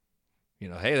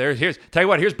hey,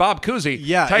 here's Bob Cousy.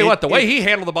 Yeah, tell you what, the way he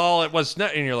handled the ball, it was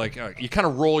not, and you're like, you kind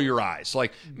of roll your eyes, man,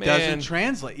 doesn't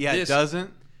translate. Yeah, it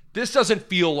doesn't. This doesn't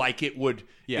feel like it would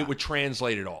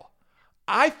translate at all.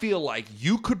 I feel like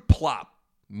you could plop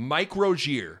Mike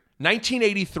Rozier,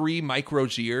 1983 Mike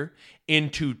Rozier,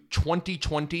 into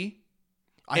 2020.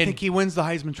 I think he wins the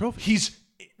Heisman Trophy. He's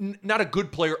not a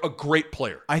good player, a great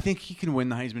player. I think he can win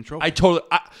the Heisman Trophy.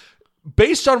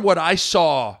 Based on what I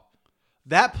saw,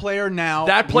 that player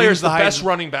is the best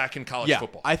running back in college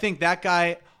football. I think that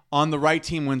guy on the right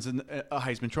team wins a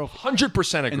Heisman Trophy.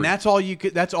 100% agree. And that's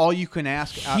all you can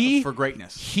ask for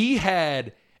greatness. He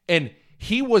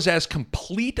was as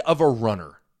complete of a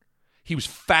runner. He was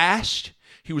fast.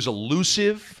 He was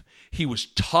elusive. He was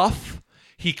tough.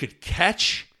 He could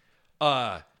catch.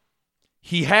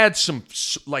 He had some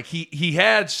he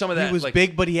had some of that. He was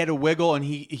big, but he had a wiggle, and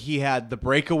he had the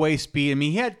breakaway speed. I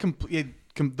mean, he had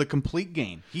the complete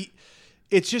game.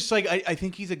 It's just I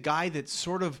think he's a guy that's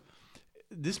sort of.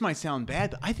 This might sound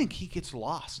bad, but I think he gets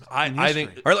lost. I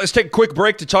think. All right, let's take a quick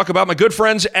break to talk about my good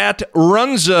friends at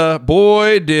Runza.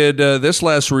 Boy, did this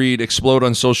last read explode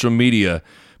on social media.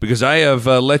 because I have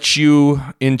let you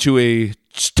into a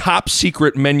top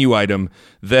secret menu item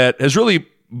that has really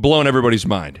blown everybody's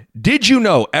mind. Did you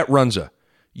know at Runza,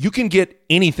 you can get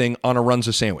anything on a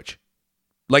Runza sandwich?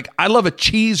 Like, I love a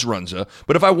cheese Runza,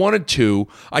 but if I wanted to,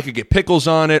 I could get pickles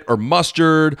on it or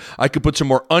mustard. I could put some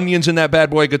more onions in that bad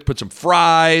boy. I could put some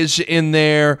fries in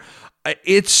there.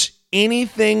 It's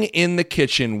anything in the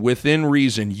kitchen within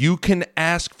reason you can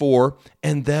ask for,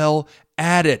 and they'll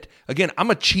add it. Again,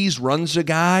 I'm a cheese Runza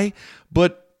guy,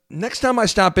 but next time I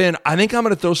stop in, I think I'm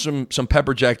going to throw some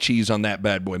pepper jack cheese on that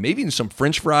bad boy. Maybe even some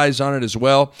French fries on it as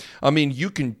well. I mean, you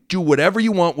can do whatever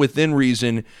you want within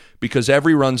reason because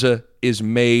every Runza is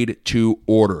made to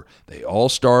order. They all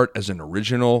start as an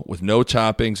original with no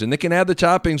toppings, and they can add the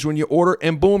toppings when you order,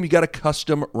 and boom, you got a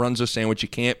custom Runza sandwich. You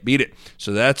can't beat it.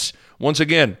 So that's, once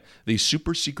again, the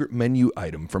super secret menu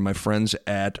item from my friends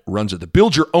at Runza. The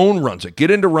build your own Runza. Get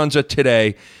into Runza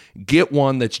today. Get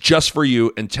one that's just for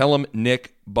you and tell them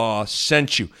Nick Baugh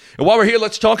sent you. And while we're here,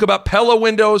 let's talk about Pella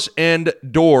windows and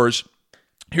doors.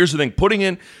 Here's the thing. Putting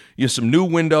in some new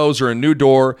windows or a new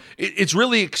door, it's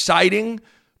really exciting,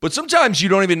 but sometimes you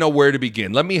don't even know where to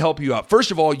begin. Let me help you out.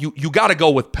 First of all, you got to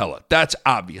go with Pella. That's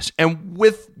obvious. And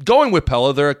with going with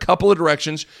Pella, there are a couple of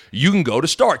directions you can go to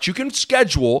start. You can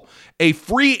schedule a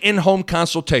free in-home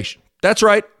consultation. That's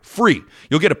right, free.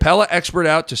 You'll get a Pella expert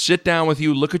out to sit down with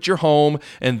you, look at your home,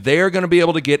 and they're going to be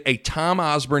able to get a Tom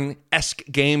Osborne-esque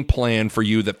game plan for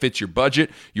you that fits your budget,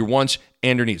 your wants,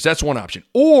 and your needs. That's one option.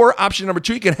 Or option number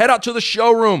 2, you can head out to the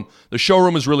showroom. The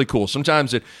showroom is really cool.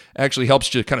 Sometimes it actually helps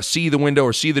to kind of see the window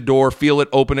or see the door, feel it,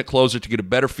 open it, close it to get a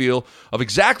better feel of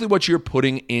exactly what you're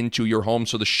putting into your home.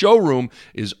 So the showroom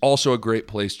is also a great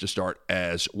place to start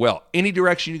as well. Any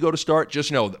direction you go to start,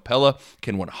 just know that Pella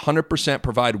can 100%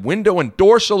 provide window and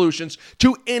door solutions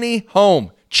to any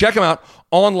home. Check them out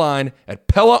online at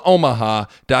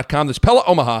PellaOmaha.com. That's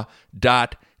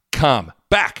PellaOmaha.com.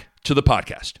 Back to the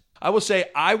podcast. I will say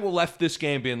I will left this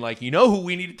game being like, you know who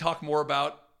we need to talk more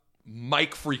about?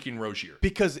 Mike freaking Rozier.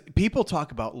 Because people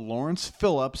talk about Lawrence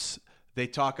Phillips. They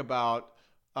talk about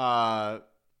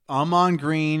Amon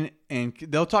Green, and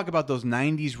they'll talk about those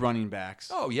 90s running backs.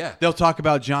 Oh, yeah. They'll talk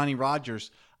about Johnny Rodgers.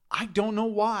 I don't know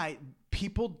why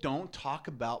people don't talk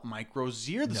about Mike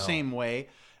Rozier the same way.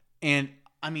 And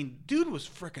I mean, dude was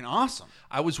freaking awesome.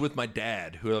 I was with my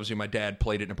dad, who obviously my dad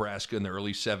played at Nebraska in the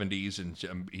early 70s,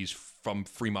 and he's from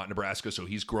Fremont, Nebraska, so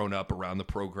he's grown up around the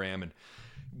program. And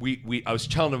I was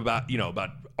telling him about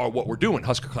what we're doing,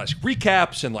 Husker Classic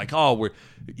recaps, and like, oh, we're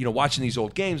watching these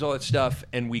old games, all that stuff,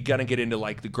 and we got to get into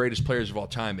like the greatest players of all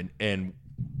time. And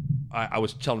I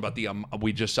was telling about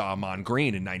we just saw Amon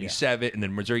Green in '97, and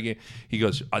then Missouri game. He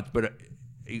goes,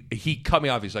 he cut me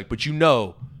off. He's like, but you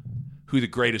know who the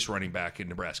greatest running back in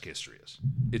Nebraska history is?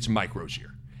 It's Mike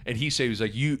Rozier. And he basically was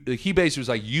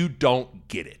like, you don't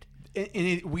get it.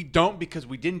 And we don't, because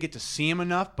we didn't get to see him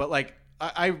enough. But like,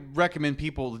 I recommend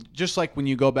people, just like when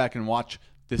you go back and watch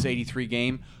this '83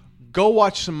 game, go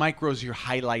watch some Mike Rozier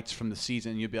highlights from the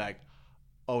season. You'll be like,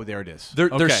 oh, there it is.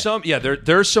 There's I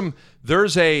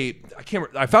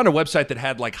found a website that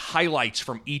had like highlights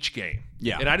from each game.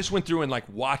 Yeah. And I just went through and like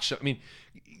watched. I mean,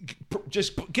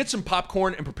 just get some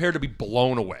popcorn and prepare to be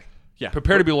blown away. Yeah,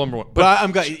 prepare to be blown away. But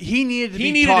I'm glad he needed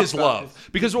his love,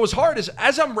 because what was hard is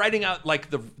as I'm writing out like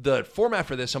the format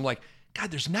for this, I'm like, God,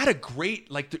 there's not a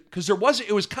great because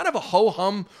it was kind of a ho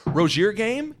hum Rozier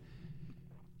game,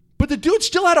 but the dude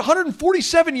still had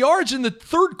 147 yards in the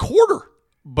third quarter.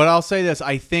 But I'll say this: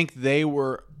 I think they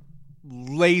were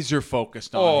laser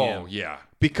focused on him. Oh yeah,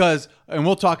 because and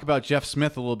we'll talk about Jeff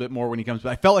Smith a little bit more when he comes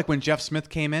back. I felt like when Jeff Smith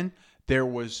came in, there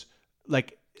was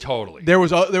like. Totally. There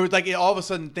was like all of a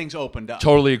sudden things opened up.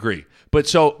 Totally agree. But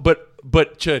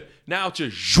to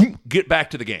get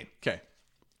back to the game. Okay.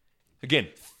 Again,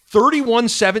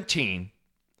 31-17,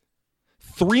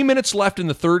 3 minutes left in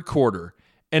the third quarter,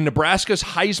 and Nebraska's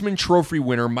Heisman Trophy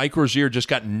winner, Mike Rozier, just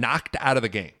got knocked out of the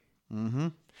game. Mm-hmm.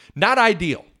 Not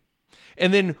ideal.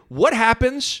 And then what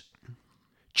happens?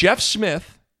 Jeff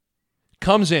Smith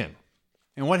comes in.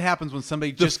 And what happens when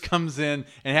somebody just comes in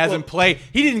and hasn't played?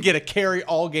 He didn't get a carry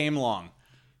all game long.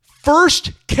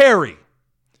 First carry.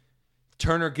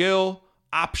 Turner Gill,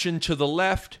 option to the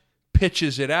left,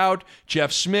 pitches it out.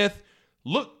 Jeff Smith,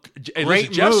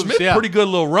 Jeff Smith, pretty good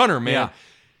little runner, man. Yeah.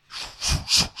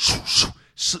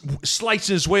 Slices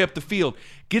his way up the field.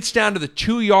 Gets down to the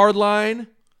 2-yard line,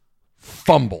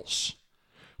 fumbles.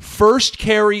 First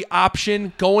carry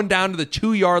option, going down to the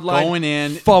 2-yard line. Going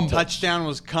in. Fumble. Touchdown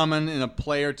was coming in a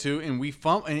play or two, and we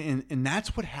fumble. And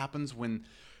that's what happens when,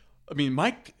 I mean,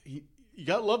 Mike, you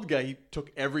got to love the guy. He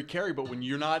took every carry, but when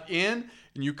you're not in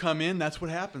and you come in, that's what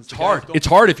happens. It's hard. It's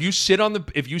hard if you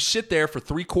sit there for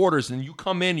 3 quarters and you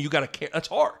come in, you got to carry. That's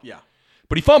hard. Yeah.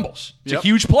 But he fumbles. It's a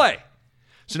huge play.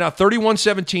 So now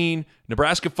 31-17,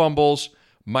 Nebraska fumbles.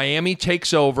 Miami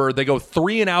takes over. They go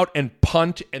 3 and out and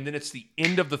punt, and then it's the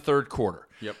end of the third quarter.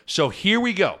 Yep. So here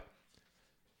we go.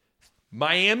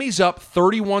 Miami's up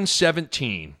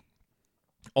 31-17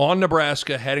 on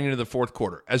Nebraska heading into the fourth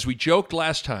quarter. As we joked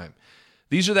last time,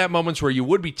 these are that moments where you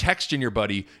would be texting your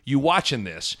buddy, you watching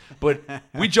this. But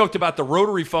we joked about the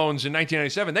rotary phones in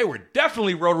 1997. They were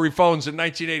definitely rotary phones in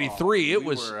 1983.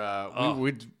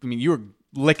 You were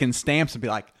licking stamps and be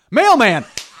like, mailman,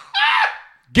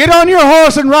 get on your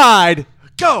horse and ride.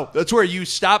 Go. That's where you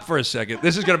stop for a second.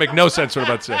 This is going to make no sense what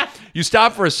I'm about to say. You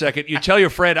stop for a second. You tell your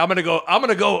friend, I'm going to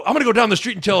go down the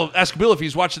street and ask Bill if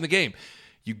he's watching the game.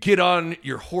 You get on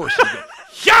your horse and go,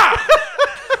 yeah!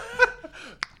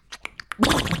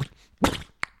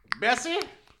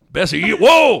 Bessie,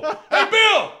 whoa! Hey,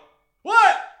 Bill!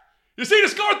 What? You see the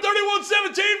score 31-17,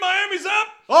 Miami's up?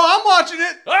 Oh, I'm watching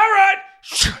it. All right.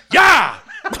 Yeah!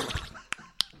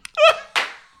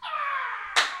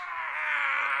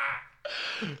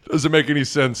 Doesn't make any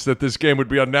sense that this game would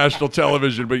be on national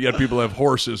television, but yet people have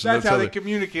horses. That's how they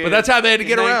communicated. But that's how they had to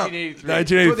get around. 1983.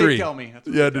 That's what they tell me.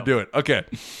 You had to do it. Okay.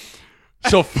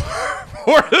 So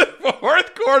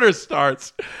fourth quarter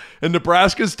starts, and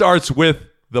Nebraska starts with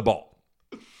the ball.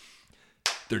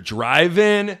 They're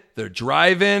driving.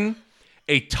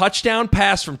 A touchdown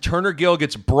pass from Turner Gill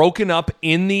gets broken up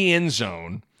in the end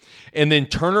zone, and then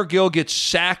Turner Gill gets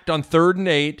sacked on 3rd and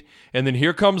 8. And then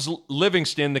here comes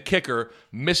Livingston, the kicker,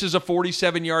 misses a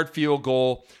 47-yard field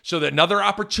goal. So that another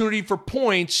opportunity for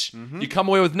points, you come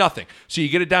away with nothing. So you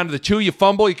get it down to the 2, you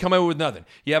fumble, you come away with nothing.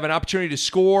 You have an opportunity to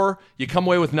score, you come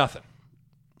away with nothing.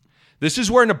 This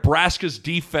is where Nebraska's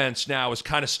defense now is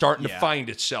kind of starting to find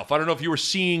itself. I don't know if you were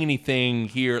seeing anything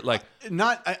here.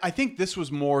 I think this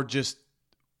was more just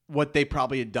what they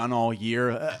probably had done all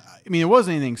year. I mean, it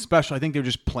wasn't anything special. I think they were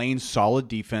just playing solid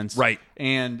defense. Right.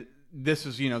 And this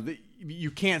is,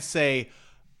 you can't say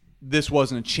this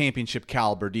wasn't a championship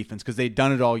caliber defense because they'd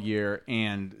done it all year,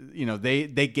 and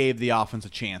they gave the offense a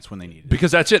chance when they needed it.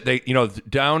 Because that's it. They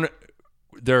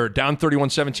they're down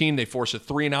 31-17. They force a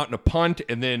 3 and out and a punt,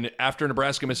 and then after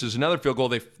Nebraska misses another field goal,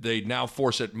 they now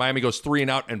force it. Miami goes 3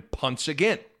 and out and punts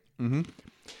again. Mm-hmm.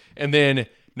 And then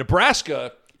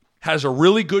Nebraska has a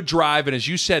really good drive, and as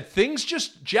you said,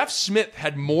 Jeff Smith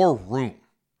had more room.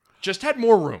 Just had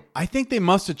more room. I think they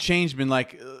must have changed, been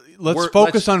like, let's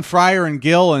focus on Fryer and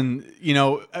Gill, and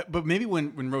but maybe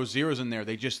when Rozier's in there,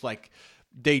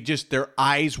 their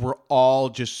eyes were all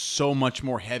just so much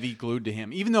more heavy glued to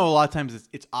him. Even though a lot of times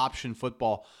it's option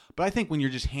football, but I think when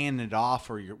you're just handing it off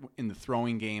or you're in the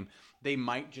throwing game, they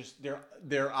might just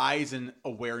their eyes and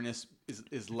awareness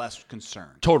is less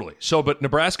concerned. Totally. So, but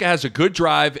Nebraska has a good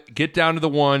drive, get down to the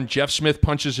 1. Jeff Smith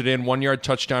punches it in, 1-yard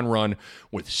touchdown run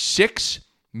with 6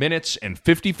 minutes and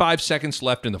 55 seconds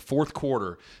left in the fourth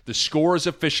quarter. The score is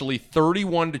officially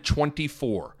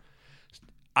 31-24.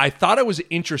 I thought it was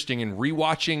interesting in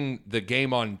rewatching the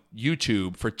game on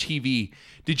YouTube for TV.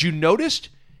 Did you notice?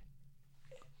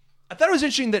 I thought it was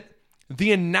interesting that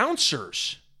the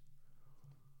announcers,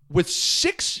 with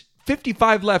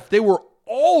 6:55 left, they were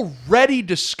already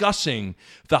discussing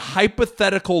the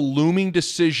hypothetical looming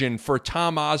decision for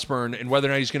Tom Osborne and whether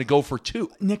or not he's going to go for 2.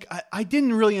 Nick, I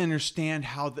didn't really understand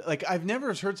how, I've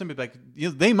never heard somebody like,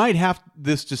 they might have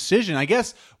this decision. I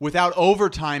guess without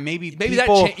overtime, maybe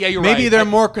people, you're maybe right. They're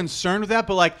more concerned with that.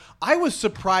 But I was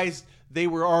surprised they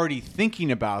were already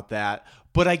thinking about that.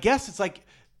 But I guess it's like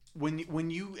when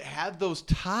you have those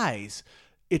ties,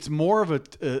 it's more of a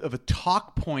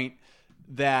talk point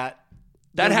that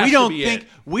we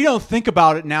don't think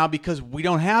about it now because we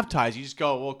don't have ties. You just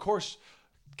go, well, of course,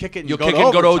 kick it and you'll go kick to it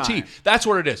and go to overtime. OT. That's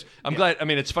what it is. I'm glad. I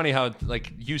mean, it's funny how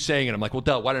you saying it. I'm like, well,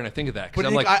 duh, why didn't I think of that? Because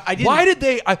I'm why did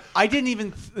they? I didn't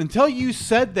even until you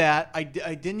said that. I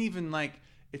didn't even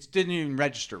it didn't even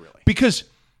register really. Because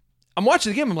I'm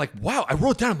watching the game. I'm like, wow. I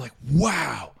wrote down. I'm like,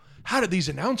 wow. How did these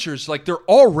announcers they're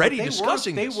already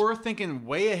discussing this? They were thinking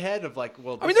way ahead of I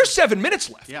mean, there's 7 minutes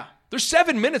left. Yeah, there's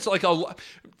 7 minutes.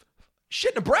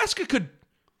 Shit, Nebraska could,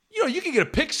 you could get a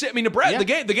pick six. I mean, Nebraska,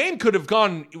 the game could have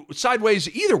gone sideways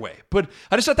either way. But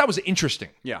I just thought that was interesting.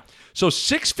 Yeah. So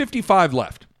 6:55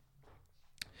 left.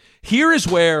 Here is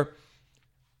where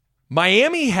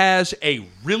Miami has a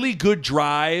really good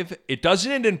drive. It doesn't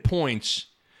end in points,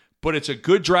 but it's a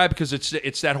good drive because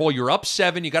it's that whole you're up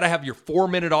 7. You got to have your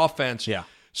 4-minute offense. Yeah.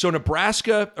 So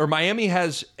Miami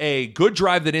has a good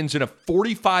drive that ends in a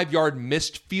 45-yard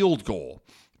missed field goal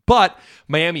But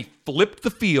Miami flipped the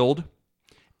field,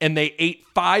 and they ate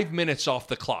 5 minutes off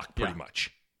the clock pretty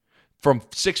much. From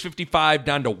 6:55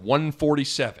 down to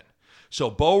 1:47. So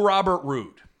Bo Robert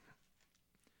Roode,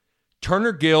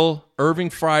 Turner Gill, Irving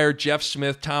Fryer, Jeff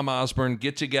Smith, Tom Osborne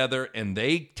get together, and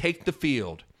they take the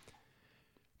field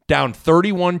down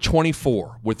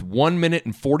 31-24 with 1 minute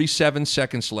and 47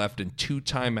 seconds left and 2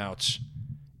 timeouts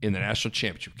in the national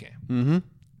championship game. Mm-hmm.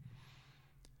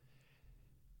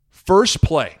 First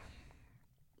play,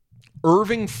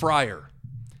 Irving Fryer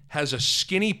has a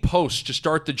skinny post to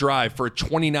start the drive for a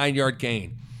 29-yard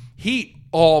gain. He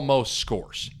almost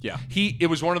scores. Yeah. It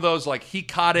was one of those, like, he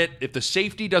caught it. If the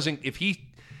safety doesn't, if he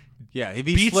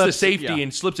beats slips, the safety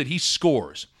and slips it, he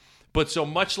scores. But so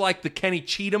much like the Kenny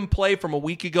Cheatham play from a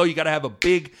week ago, you got to have a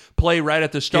big play right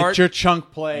at the start. Get your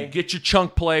chunk play. Get your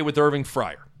chunk play with Irving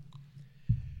Fryer.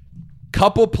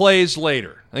 Couple plays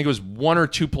later, I think it was 1 or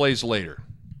 2 plays later,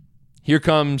 here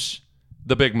comes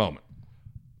the big moment.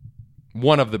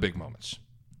 One of the big moments.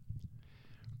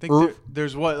 I think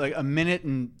there's what, like a minute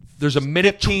and there's a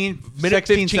minute 15, minute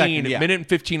 16 15, seconds, yeah. minute and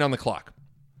 15 on the clock.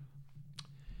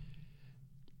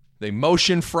 They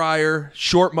motion Fryer,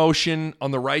 short motion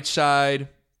on the right side,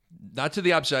 not to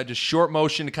the outside, just short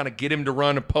motion to kind of get him to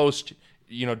run a post,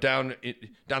 down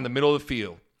the middle of the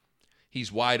field.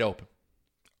 He's wide open.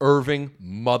 Irving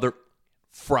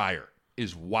Fryer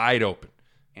is wide open.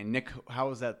 And Nick, how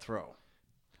was that throw?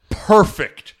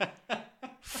 Perfect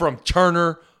from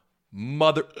Turner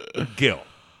Gill.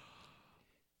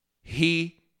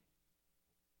 He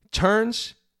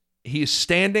turns. He is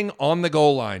standing on the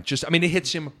goal line. It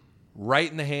hits him right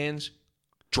in the hands,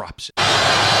 drops it.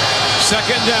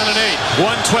 2nd down and 8.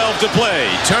 1:12 to play.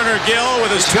 Turner Gill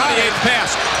with his 28th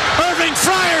pass. Irving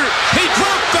Fryer, he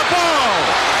dropped the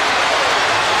ball.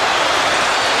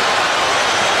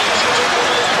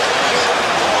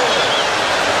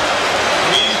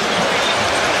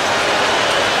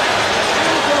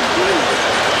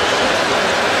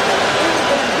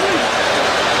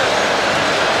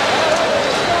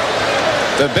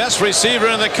 The best receiver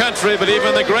in the country, but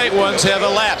even the great ones have a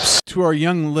lapse. To our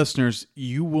young listeners,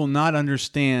 you will not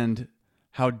understand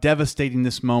how devastating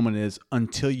this moment is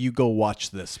until you go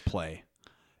watch this play.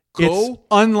 It's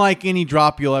unlike any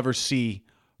drop you'll ever see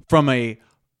from a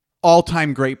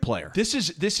all-time great player. This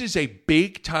is a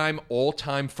big-time,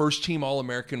 all-time, first-team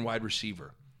All-American wide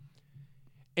receiver.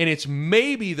 And it's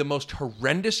maybe the most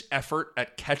horrendous effort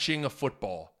at catching a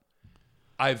football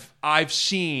I've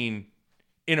seen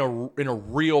in a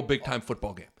real big time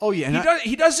football game. Oh yeah,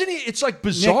 he doesn't. It's like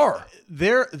bizarre.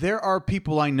 Nick, there are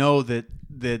people I know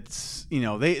that's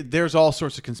there's all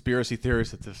sorts of conspiracy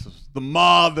theories that this was the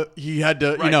mob. He had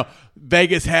to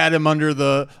Vegas had him under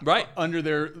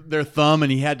their thumb,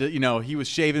 and he had to he was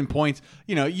shaving points.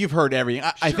 You've heard everything.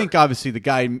 I think obviously the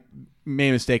guy made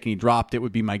a mistake and he dropped it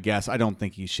would be my guess. I don't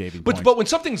think he's shaving points. But when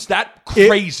something's that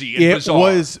crazy and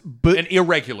bizarre and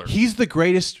irregular, he's the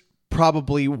greatest.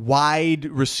 Probably wide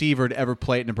receiver to ever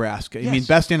play at Nebraska. Yes. I mean,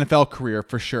 best NFL career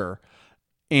for sure.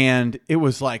 And it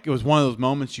was one of those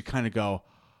moments you kind of go,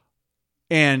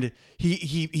 and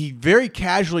he very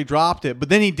casually dropped it, but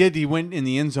then he went in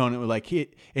the end zone. It was like he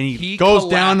goes collapsed.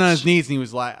 down on his knees and he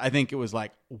was like, I think it was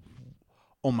like,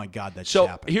 oh my God, that just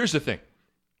happened. Here's the thing.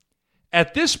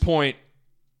 At this point,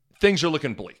 things are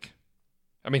looking bleak.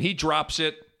 I mean, he drops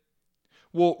it.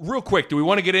 Well, real quick, do we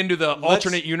want to get into the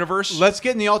alternate universe? Let's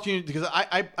get in the alternate, because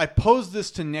I posed this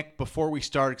to Nick before we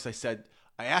started, because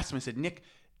I asked him, I said, Nick,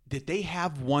 did they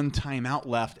have one timeout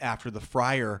left after the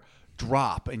Fryer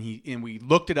drop? And we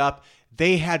looked it up.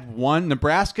 They had one.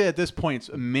 Nebraska at this point, it's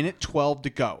a minute 12 to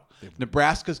go.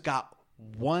 Nebraska's got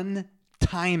one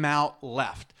timeout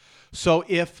left. So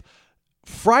if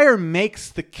Fryer makes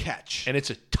the catch, and it's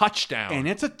a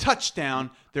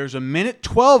touchdown, there's a minute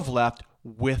 12 left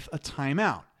with a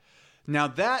timeout. Now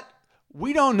that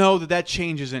we don't know that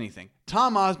changes anything.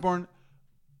 Tom Osborne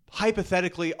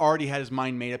hypothetically already had his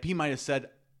mind made up. He might have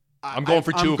said, I'm going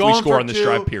for 2 if we score on this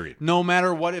drive, period. No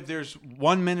matter what, if there's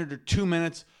 1 minute or 2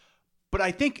 minutes. But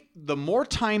I think the more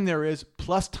time there is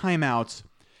plus timeouts,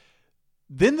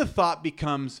 then the thought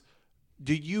becomes,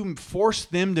 do you force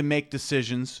them to make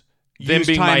decisions? Them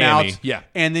being Miami, yeah.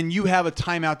 And then you have a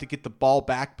timeout to get the ball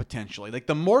back potentially. Like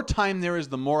the more time there is,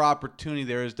 the more opportunity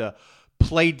there is to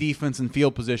play defense and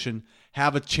field position,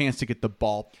 have a chance to get the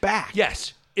ball back.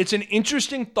 Yes. It's an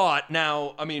interesting thought.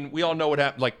 Now, I mean, we all know what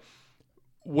happened. Like,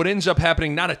 what ends up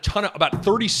happening, about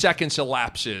 30 seconds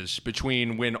elapses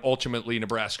between when ultimately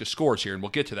Nebraska scores here, and we'll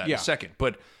get to that in a second.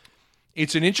 But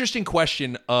it's an interesting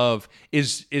question of,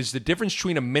 is the difference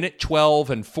between a minute 12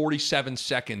 and 47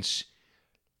 seconds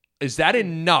Is that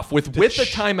enough with the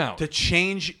timeout to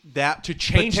change that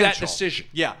that decision?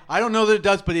 Yeah, I don't know that it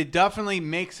does, but it definitely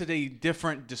makes it a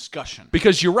different discussion.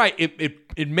 Because you're right,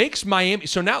 it makes Miami.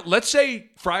 So now let's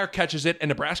say Fryer catches it and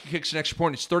Nebraska kicks an extra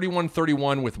point. It's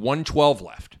 31-31 with 1:12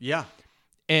 left. Yeah,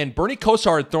 and Bernie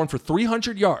Kosar had thrown for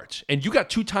 300 yards, and you got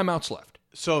 2 timeouts left.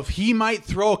 So if he might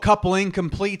throw a couple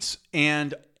incompletes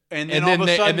and then all of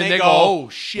a sudden they go, oh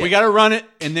shit, we got to run it,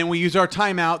 and then we use our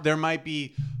timeout. There might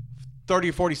be 30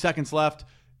 or 40 seconds left.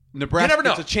 Nebraska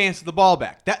gets a chance at the ball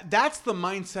back. That's the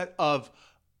mindset of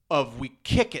we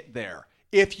kick it there.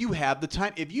 If you have the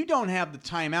time, if you don't have the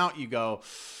timeout, you go,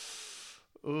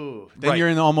 ooh. Then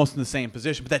you're almost in the same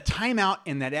position. But that timeout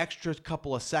and that extra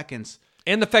couple of seconds.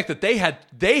 And the fact that they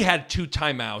had 2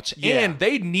 timeouts and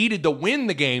they needed to win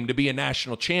the game to be a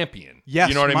national champion. Yes,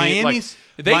 you know what I mean? Miami's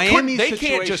they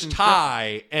can't just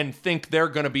tie and think they're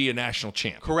going to be a national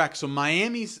champ. Correct. So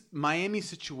Miami's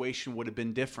situation would have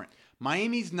been different.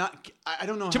 Miami's not. I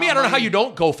don't know. To me, I don't know how you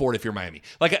don't go for it if you're Miami.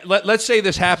 Like, let's say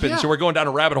this happens, so we're going down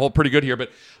a rabbit hole pretty good here.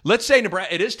 But let's say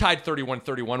Nebraska, it is tied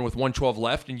 31-31 with 1:12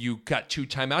 left, and you got 2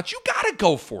 timeouts. You got to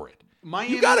go for it.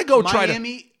 Miami, you got to go try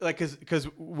to like because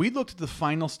we looked at the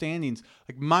final standings.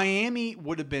 Like Miami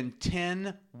would have been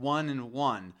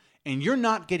 10-1-1, and you're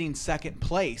not getting second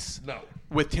place. No.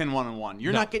 With 10-1-1,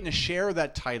 you're not getting a share of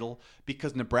that title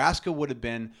because Nebraska would have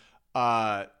been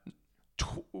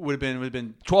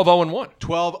 12-0-1,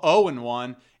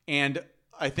 12-0-1, and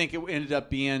I think it ended up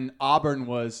being Auburn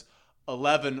was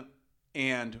 11-1.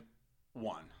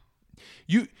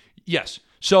 Yes.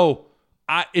 So.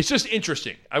 It's just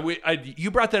interesting.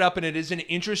 You brought that up, and it is an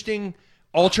interesting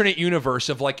alternate universe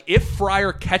of like if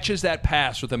Fryer catches that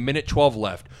pass with 1:12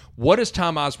 left, what does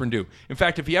Tom Osborne do? In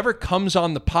fact, if he ever comes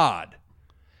on the pod,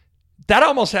 that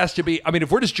almost has to be. I mean,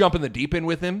 if we're just jumping the deep end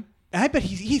with him, I bet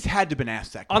he's had to been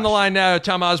asked that question. On the line now,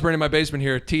 Tom Osborne in my basement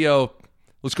here. T.O.,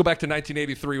 let's go back to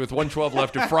 1983 with 1:12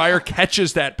 left. If Fryer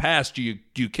catches that pass, do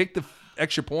you kick the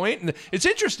extra point? And it's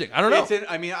interesting. I don't know.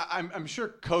 I'm sure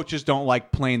coaches don't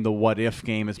like playing the what if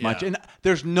game as much, and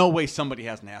there's no way somebody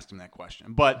hasn't asked him that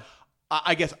question. But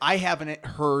I guess I haven't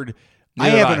heard.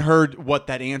 Heard what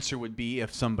that answer would be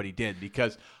if somebody did,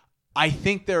 because I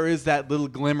think there is that little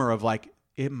glimmer of like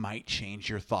it might change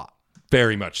your thought.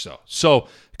 Very much so. So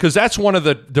because that's one of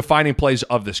the defining plays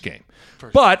of this game.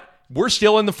 But we're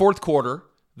still in the fourth quarter.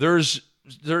 There's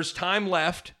time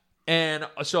left. And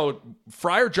so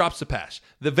Fryer drops the pass.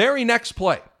 The very next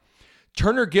play,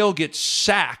 Turner Gill gets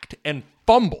sacked and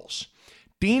fumbles.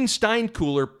 Dean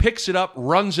Steinkuhler picks it up,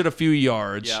 runs it a few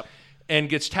yards, and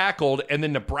gets tackled, and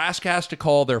then Nebraska has to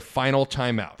call their final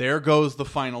timeout. There goes the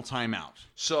final timeout.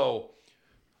 So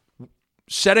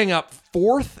setting up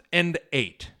 4th and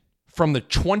 8 from the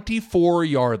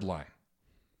 24-yard line.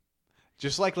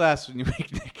 Just like last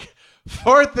week, Nick.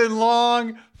 4th and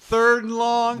long, 3rd and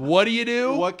long. What do you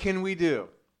do? What can we do?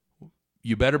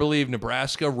 You better believe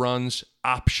Nebraska runs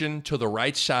option to the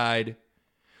right side.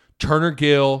 Turner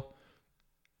Gill,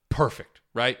 perfect,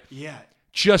 right? Yeah.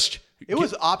 It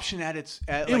was option at its.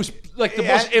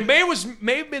 It may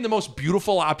have been the most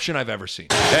beautiful option I've ever seen.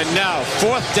 And now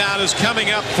 4th down is coming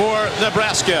up for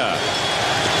Nebraska.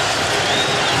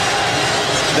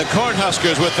 The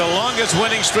Cornhuskers with the longest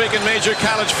winning streak in major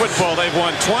college football. They've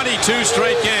won 22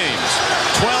 straight games.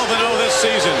 12-0 this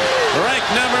season. Ranked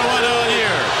number 1 all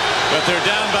year. But they're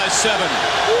down by 7.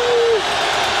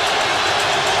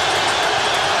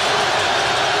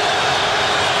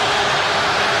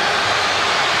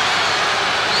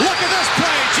 Look at this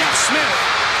play, Jeff Smith.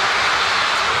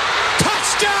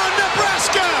 Touchdown,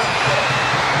 Nebraska!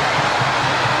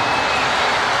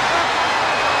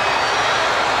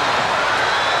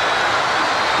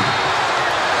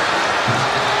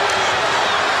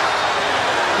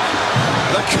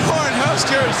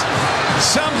 Cornhuskers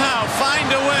somehow find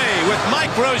a way with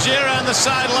Mike Rozier on the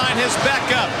sideline, his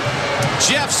backup.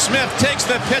 Jeff Smith takes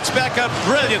the pitch back up.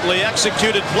 Brilliantly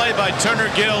executed play by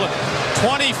Turner Gill.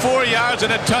 24 yards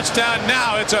and a touchdown.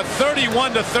 Now it's a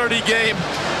 31-30 game.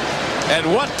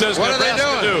 And what does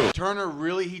Nebraska do?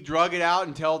 Turner he drug it out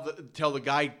until the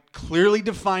guy clearly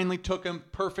definedly took him.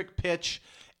 Perfect pitch.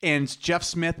 And Jeff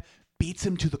Smith beats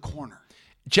him to the corner.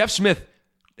 Jeff Smith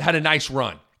had a nice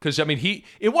run. Because, I mean,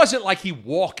 it wasn't like he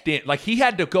walked in. Like, he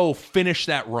had to go finish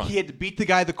that run. He had to beat the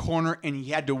guy at the corner, and he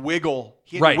had to wiggle.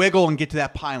 He had to wiggle and get to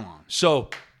that pylon.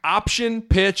 So, option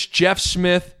pitch, Jeff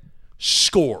Smith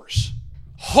scores.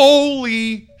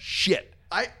 Holy shit.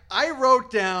 I wrote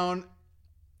down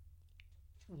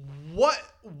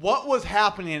what was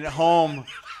happening at home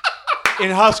in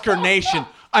Husker Nation.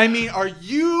 I mean, are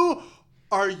you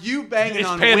banging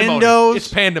on windows? It's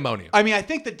pandemonium. I mean, I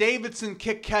think the Davidson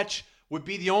kick catch would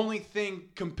be the only thing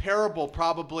comparable,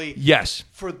 probably. Yes.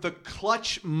 For the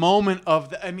clutch moment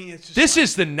of the. I mean, it's just This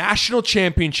is the national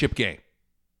championship game.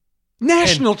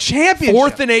 National championship.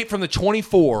 4th and 8 from the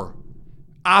 24.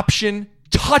 Option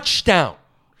touchdown.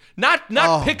 Not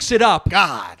picks it up.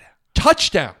 God.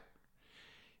 Touchdown.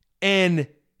 And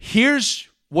here's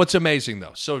what's amazing,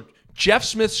 though. So Jeff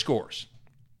Smith scores.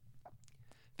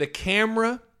 The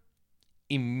camera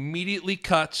immediately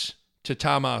cuts to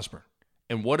Tom Osborne.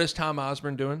 And what is Tom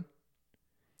Osborne doing?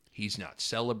 He's not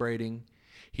celebrating.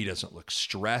 He doesn't look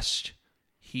stressed.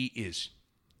 He is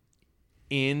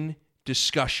in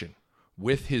discussion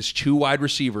with his 2 wide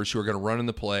receivers who are going to run in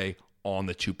the play on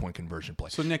the 2-point conversion play.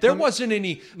 So Nick, there wasn't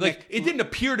any, it didn't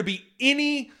appear to be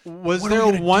any. Was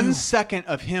there 1 second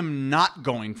of him not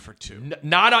going for 2?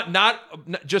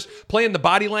 Not just playing the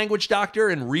body language doctor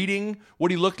and reading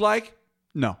what he looked like?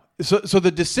 No. So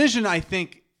the decision, I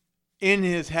think, in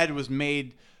his head was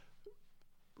made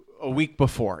a week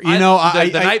before.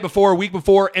 The night before, a week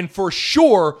before, and for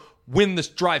sure when this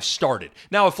drive started.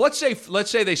 Now, if let's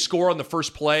say they score on the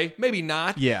first play, maybe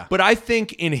not. Yeah. But I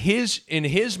think in his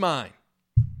mind,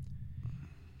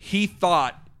 he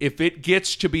thought if it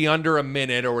gets to be under a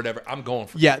minute or whatever, I'm going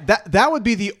for it. Yeah, that would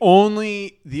be the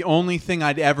only thing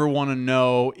I'd ever want to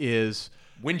know is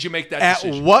when did you make that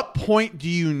decision? At what point do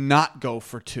you not go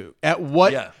for 2? At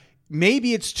what? Yeah.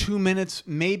 Maybe it's 2 minutes.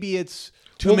 Maybe it's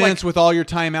 2 minutes with all your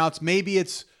timeouts. Maybe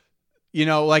it's,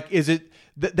 is it?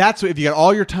 That's if you got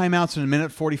all your timeouts in a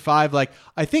minute 45.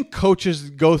 I think coaches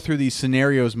go through these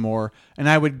scenarios more, and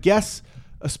I would guess,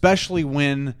 especially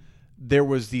when there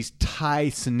was these tie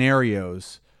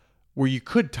scenarios where you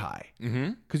could tie,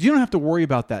 because you don't have to worry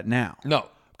about that now. No,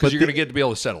 because you're going to get to be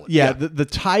able to settle it. Yeah, the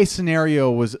tie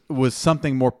scenario was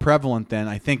something more prevalent then.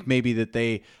 I think maybe that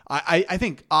I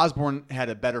think Osborne had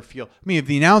a better feel. I mean, if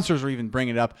the announcers were even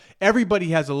bringing it up, everybody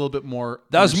has a little bit more.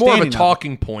 That was more of a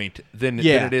talking point than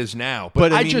it is now.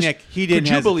 But I mean, Nick, he didn't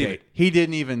hesitate. Believe it? He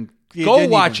didn't even. Go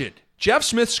watch it. Jeff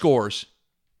Smith scores.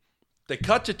 They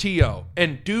cut to T.O.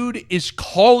 and dude is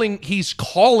calling. He's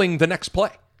calling the next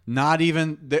play. Not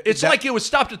even. It's like it was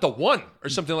stopped at the 1 or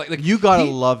something like that. You gotta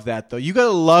love that though. You gotta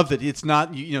love that it's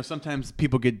not. Sometimes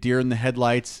people get deer in the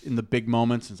headlights in the big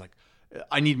moments. And it's like,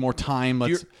 I need more time.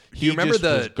 Do you remember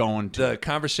the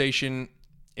conversation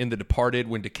in The Departed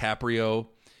when DiCaprio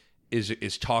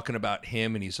is talking about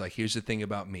him and he's like, "Here's the thing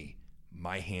about me,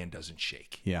 my hand doesn't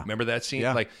shake." Yeah, remember that scene?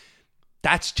 Yeah.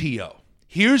 That's T.O.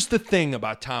 Here's the thing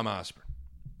about Tom Osborne,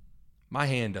 my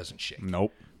hand doesn't shake.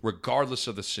 Nope, regardless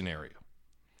of the scenario.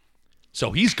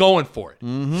 So he's going for it.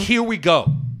 Mm-hmm. Here we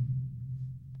go.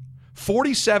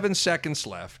 47 seconds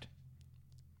left.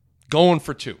 Going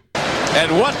for 2. And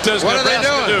what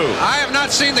Nebraska do? I have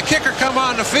not seen the kicker come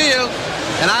on the field,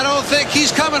 and I don't think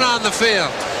he's coming on the field.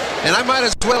 And I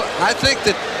think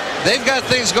that they've got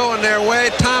things going their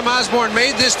way. Tom Osborne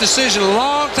made this decision a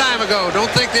long time ago.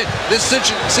 Don't think that this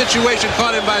situation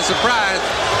caught him by surprise.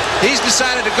 He's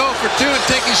decided to go for 2 and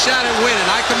take his shot and win,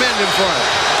 and I commend him for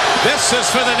it. This is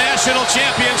for the national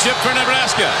championship for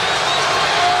Nebraska.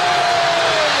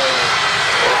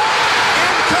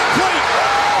 Incomplete.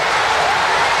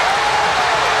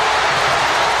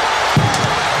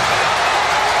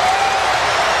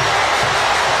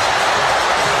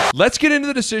 Let's get into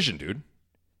the decision, dude.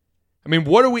 I mean,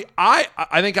 what are we? I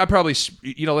think I probably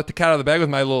let the cat out of the bag with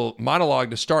my little monologue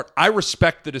to start. I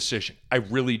respect the decision. I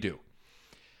really do.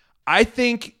 I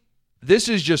think this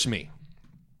is just me.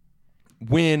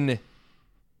 When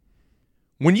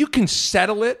you can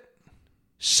settle it,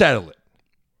 settle it.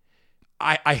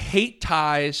 I hate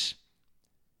ties.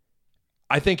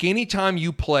 I think anytime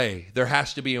you play, there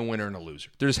has to be a winner and a loser.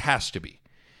 There just has to be.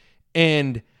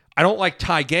 And I don't like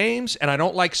tie games, and I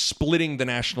don't like splitting the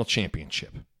national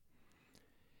championship.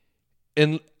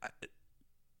 And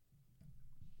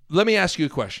let me ask you a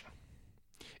question.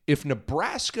 If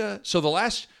Nebraska, so the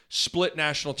last split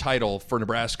national title for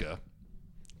Nebraska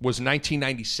was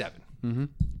 1997. Mm-hmm.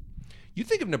 You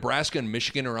think if Nebraska and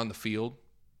Michigan are on the field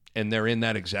and they're in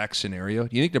that exact scenario,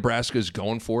 do you think Nebraska is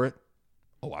going for it?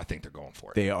 Oh, I think they're going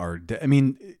for it. They are. I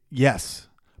mean, yes.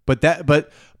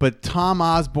 But Tom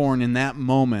Osborne in that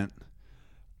moment,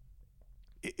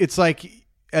 it's like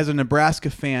as a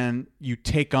Nebraska fan, you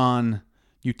take on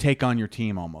your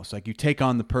team almost. Like you take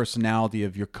on the personality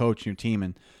of your coach and your team.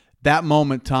 And that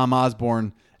moment, Tom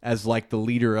Osborne, as like the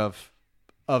leader of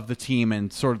the team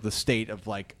and sort of the state of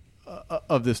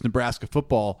of this Nebraska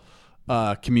football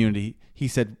community, he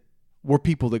said, "We're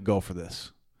people that go for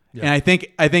this." Yeah. And I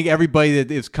think everybody that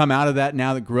has come out of that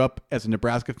now that grew up as a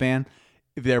Nebraska fan,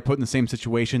 if they're put in the same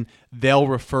situation, they'll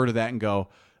refer to that and go,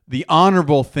 the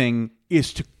honorable thing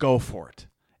is to go for it.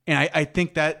 And I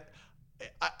think that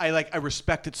I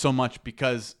respect it so much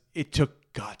because it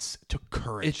took guts, it took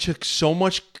courage. It took so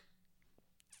much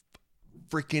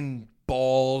freaking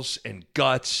balls and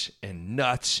guts and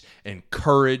nuts and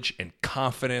courage and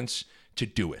confidence to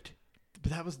do it.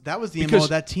 But that was the MO of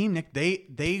that team, Nick.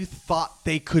 They thought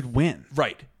they could win.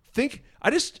 Right.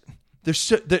 I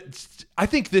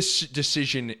think this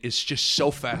decision is just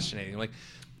so fascinating. Like,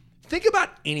 think about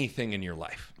anything in your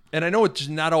life. And I know it's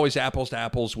not always apples to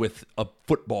apples with a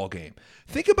football game.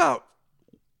 Think about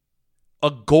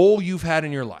a goal you've had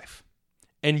in your life,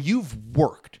 and you've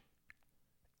worked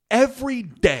every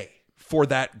day for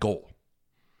that goal.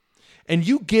 And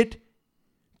you get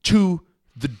to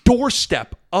the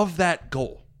doorstep of that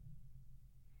goal.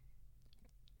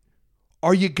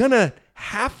 Are you going to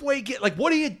halfway get, like,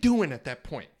 what are you doing at that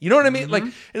point? You know what I mean? Like,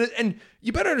 and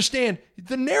you better understand,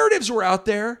 the narratives were out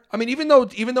there. I mean, even though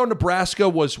Nebraska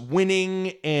was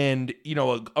winning and,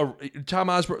 Tom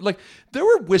Osborne, like, there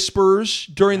were whispers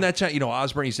during that time,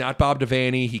 Osborne, he's not Bob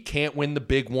Devaney. He can't win the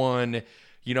big one.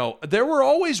 There were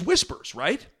always whispers,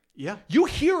 right? Yeah. You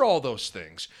hear all those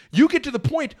things. You get to the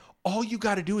point, all you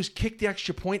got to do is kick the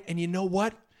extra point, and you know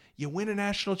what? You win a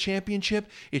national championship.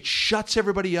 It shuts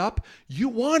everybody up. You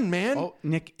won, man. Oh,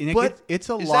 Nick, but it's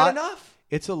a is lot. That enough?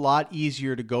 It's a lot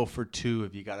easier to go for 2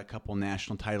 if you got a couple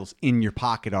national titles in your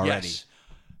pocket already. Yes.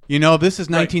 This is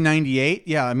 1998. Right.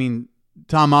 Yeah, I mean,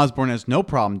 Tom Osborne has no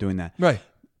problem doing that. Right.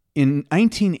 In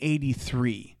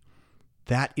 1983,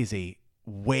 that is a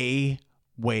way,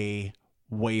 way,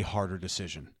 way harder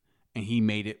decision. And he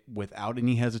made it without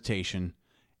any hesitation,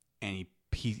 and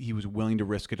he was willing to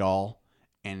risk it all.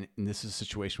 And this is a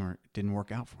situation where it didn't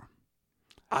work out for him.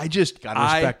 I just got to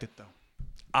respect it, though.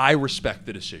 I respect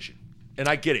the decision, and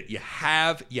I get it. You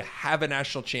have a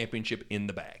national championship in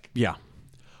the bag. Yeah.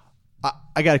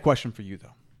 I got a question for you,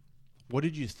 though. What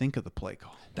did you think of the play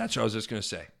call? That's what I was just going to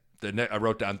say. I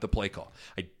wrote down the play call.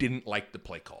 I didn't like the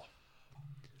play call.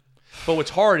 But what's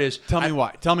hard is... Tell me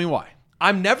why.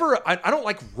 I don't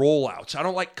like rollouts. I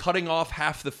don't like cutting off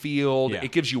half the field. Yeah.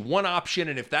 It gives you one option,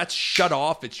 and if that's shut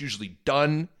off, it's usually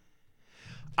done.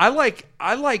 I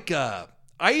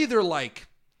either like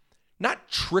not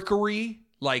trickery,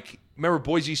 like remember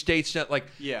Boise State's not like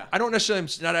yeah. I don't necessarily,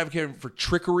 I'm not advocating for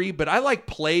trickery, but I like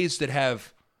plays that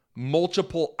have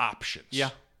multiple options.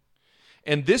 Yeah.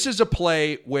 And this is a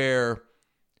play where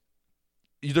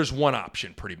there's one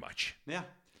option pretty much. Yeah.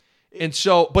 And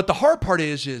so, but the hard part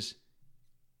is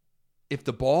if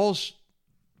the ball's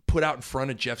put out in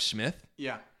front of Jeff Smith,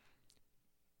 yeah,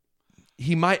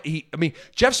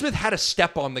 Jeff Smith had a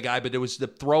step on the guy, but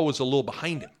the throw was a little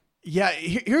behind him. Yeah,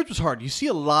 here's what's hard. You see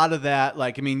a lot of that.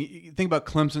 Like, I mean, you think about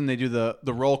Clemson, they do the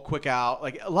roll quick out.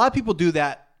 Like, a lot of people do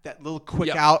that little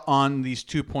quick out on these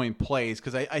 2-point plays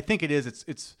because I think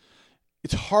it's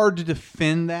hard to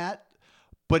defend that,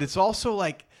 but it's also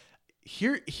like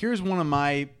here's one of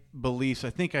my beliefs. I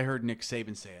think I heard Nick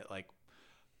Saban say it. Like,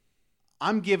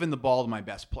 I'm giving the ball to my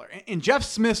best player. And Jeff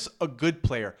Smith's a good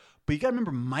player, but you got to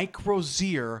remember Mike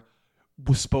Rozier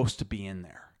was supposed to be in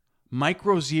there. Mike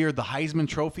Rozier, the Heisman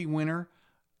Trophy winner,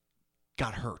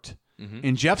 got hurt. Mm-hmm.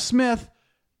 And Jeff Smith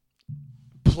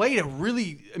played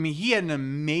he had an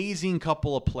amazing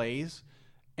couple of plays,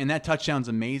 and that touchdown's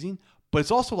amazing. But it's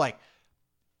also like,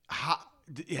 how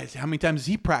many times has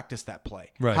he practiced that play?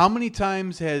 Right. How many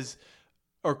times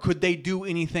or could they do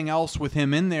anything else with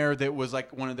him in there that was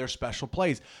like one of their special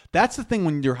plays? That's the thing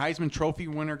when your Heisman Trophy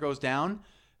winner goes down,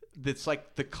 that's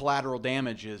like the collateral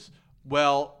damage is,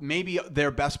 well, maybe their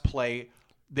best play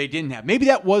they didn't have. Maybe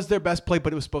that was their best play,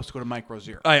 but it was supposed to go to Mike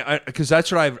Rozier. Because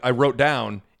that's what I wrote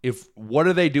down. What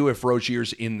do they do if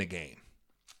Rozier's in the game?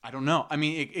 I don't know. I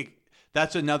mean,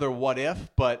 that's another what if,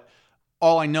 but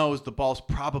all I know is the ball's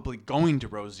probably going to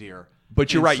Rozier.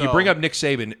 But you're right. You bring up Nick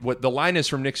Saban. What the line is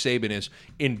from Nick Saban is,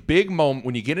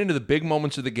 when you get into the big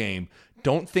moments of the game,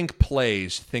 don't think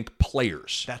plays, think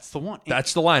players. That's the one.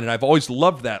 That's the line, and I've always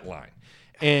loved that line.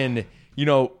 And,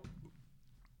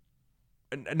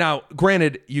 now,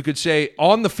 granted, you could say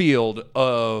on the field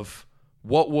of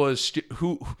what was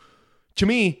to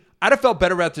me, I'd have felt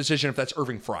better about the decision if that's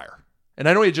Irving Fryer. And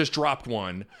I know he just dropped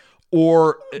one.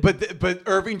 But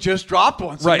Irving just dropped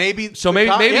one, so right. maybe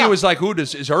it was like,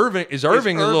 is Irving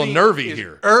a little nervy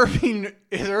here?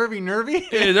 Is Irving nervy?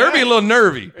 Is Irving a little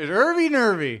nervy? Is Irving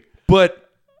nervy? But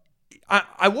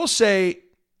I will say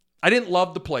I didn't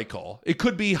love the play call. It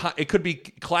could be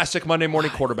classic Monday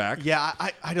morning quarterback. Yeah,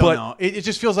 I don't know. It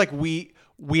just feels like we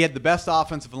had the best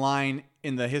offensive line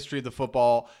in the history of the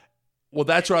football. Well,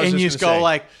 that's what I was and just you just go say.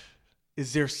 Like,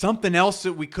 is there something else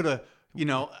that we could have?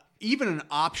 even an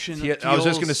option. I was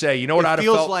just going to say, you know what I'd have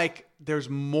felt? felt? Like there's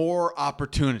more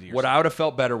opportunity. What I would have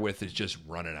felt better with is just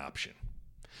run an option.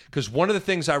 Because one of the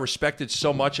things I respected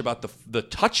so much about the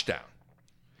touchdown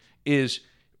is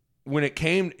when it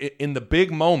came in the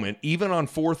big moment, even on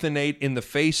 4th and 8, in the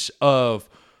face of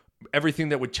everything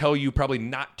that would tell you probably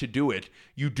not to do it,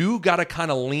 you do got to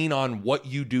kind of lean on what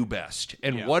you do best.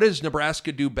 And what does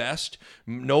Nebraska do best?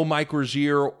 No Mike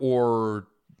Rozier or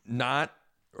not,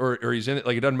 or he's in it,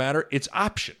 like it doesn't matter. It's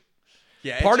option.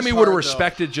 Yeah, part of me would have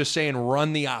respected just saying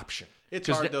run the option. It's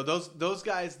hard though. Those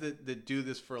guys that do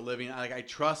this for a living, I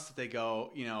trust that they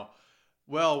go,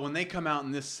 well, when they come out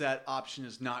in this set, option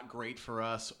is not great for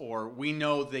us, or we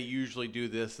know they usually do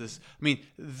this. I mean,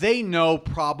 they know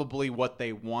probably what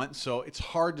they want, so it's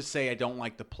hard to say I don't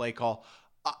like the play call.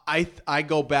 I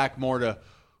go back more to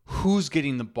who's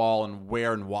getting the ball and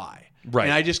where and why. Right.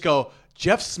 And I just go,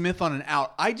 Jeff Smith on an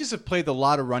out. I just have played a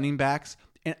lot of running backs,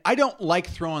 and I don't like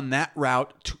throwing that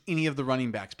route to any of the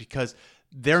running backs because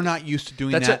they're not used to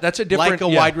doing that. That's a different, like a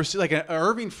wide receiver, like an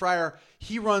Irving Fryer.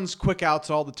 He runs quick outs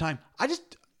all the time.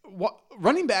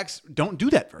 Running backs don't do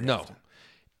that very often.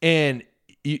 And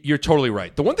you're totally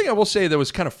right. The one thing I will say that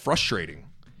was kind of frustrating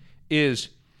is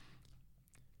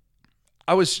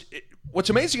what's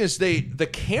amazing is the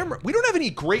camera, we don't have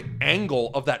any great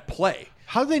angle of that play.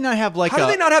 How do they not have How do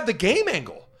they not have the game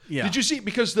angle? Yeah. Did you see?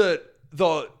 Because the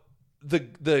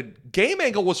game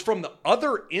angle was from the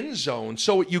other end zone,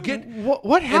 so you get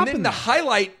what happened. And then the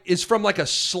highlight is from like a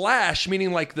slash,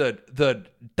 meaning like the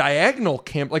diagonal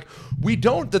cam. Like we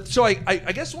don't. So I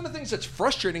guess one of the things that's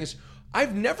frustrating is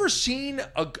I've never seen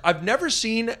a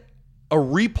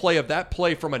replay of that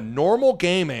play from a normal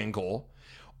game angle,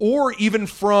 or even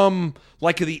from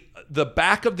like the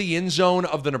back of the end zone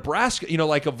of the Nebraska,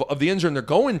 like of the end zone they're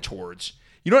going towards.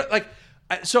 Like.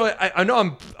 So I know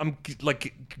I'm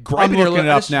like griping. I'm looking it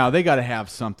up now. They got to have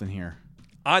something here.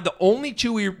 The only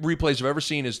two replays I've ever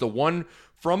seen is the one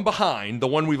from behind, the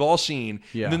one we've all seen.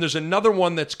 Yeah. And then there's another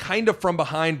one that's kind of from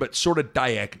behind but sort of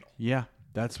diagonal. Yeah,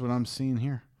 that's what I'm seeing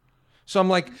here. So I'm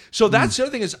like, that's the other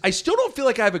thing is I still don't feel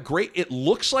like I have a great. It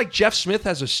looks like Jeff Smith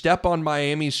has a step on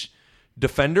Miami's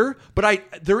defender, but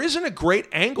there isn't a great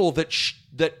angle that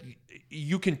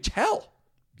you can tell.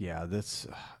 Yeah, that's.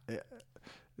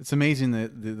 It's amazing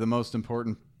that the most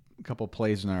important couple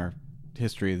plays in our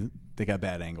history, they got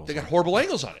bad angles. They got horrible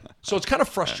angles on it. So it's kind of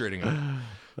frustrating.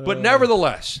 But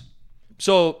nevertheless,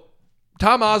 so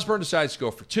Tom Osborne decides to go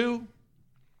for 2.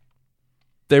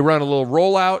 They run a little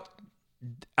rollout,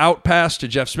 out pass to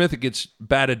Jeff Smith. It gets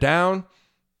batted down.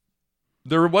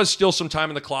 There was still some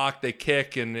time in the clock. They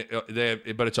kick,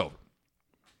 but it's over.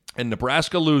 And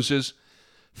Nebraska loses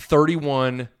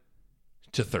 31-30.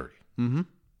 Mm-hmm.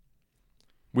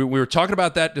 We were talking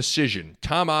about that decision.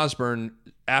 Tom Osborne,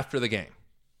 after the game,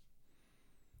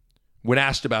 when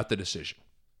asked about the decision,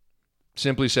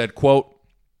 simply said, quote,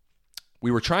 "We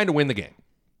were trying to win the game.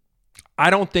 I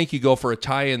don't think you go for a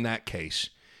tie in that case.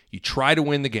 You try to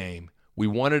win the game. We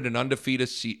wanted an undefeated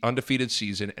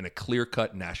season and a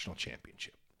clear-cut national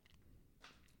championship."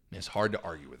 And it's hard to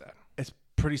argue with that. It's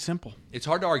pretty simple. It's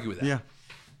hard to argue with that. Yeah.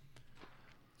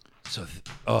 So,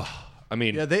 I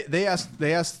mean, yeah, they asked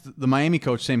the Miami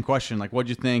coach same question, like, what'd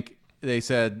you think? They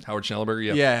said Howard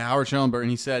Schnellenberger, yeah, Howard Schnellenberger, and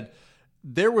he said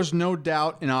there was no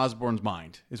doubt in Osborne's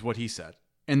mind, is what he said,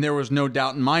 and there was no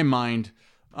doubt in my mind,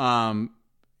 and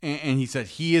he said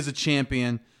he is a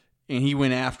champion, and he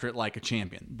went after it like a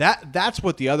champion. That's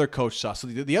what the other coach saw. So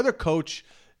the other coach,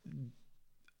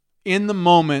 in the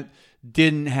moment,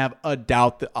 didn't have a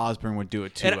doubt that Osborne would do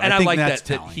it too. And I think like that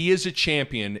he is a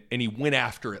champion and he went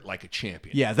after it like a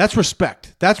champion. Yeah, that's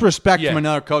respect. That's respect from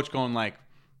another coach going like,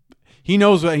 he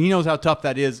knows how tough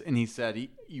that is, and he said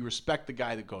you respect the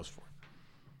guy that goes for it.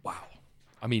 Wow.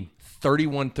 I mean,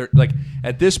 31-30. Like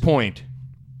at this point,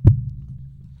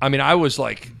 I mean, I was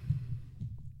like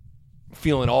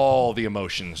feeling all the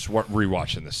emotions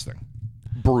rewatching this thing.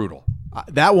 Brutal.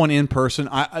 That one in person,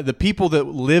 the people that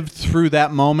lived through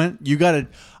that moment, you got to.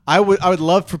 I would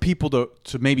love for people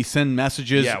to maybe send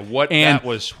messages. Yeah, that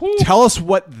was. Whew. Tell us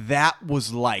what that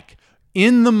was like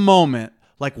in the moment,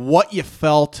 like what you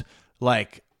felt,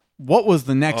 like what was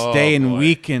the next day and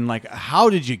week, and like how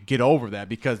did you get over that?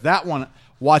 Because that one,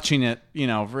 watching it,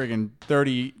 friggin'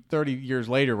 30 years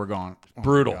later, we're going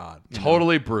brutal, God,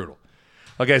 totally brutal.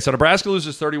 Okay, so Nebraska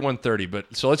loses 31-30,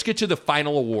 but so let's get to the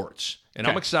final awards. And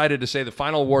I'm excited to say the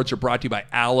final awards are brought to you by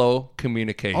Allo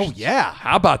Communications. Oh, yeah.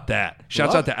 How about that?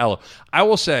 Shouts out to Allo. I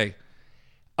will say,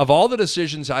 of all the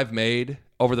decisions I've made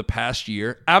over the past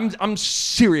year, I'm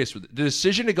serious with it. The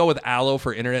decision to go with Allo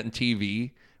for internet and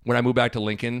TV when I moved back to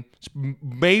Lincoln. It's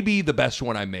maybe the best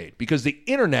one I made because the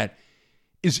internet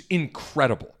is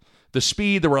incredible. The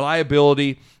speed, the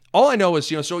reliability. All I know is,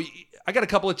 so I got a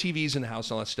couple of TVs in the house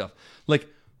and all that stuff. Like,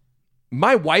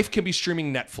 my wife can be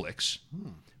streaming Netflix.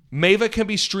 Mava can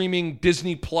be streaming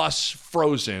Disney Plus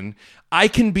Frozen. I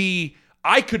could be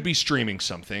streaming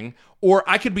something, or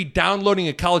I could be downloading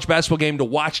a college basketball game to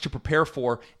watch to prepare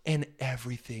for, and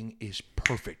everything is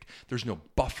perfect. There's no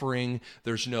buffering.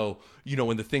 There's no,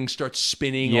 when the thing starts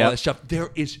spinning, all that stuff.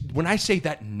 When I say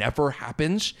that never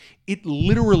happens, it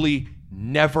literally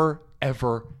never,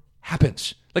 ever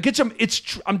happens. Like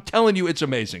I'm telling you, it's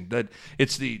amazing that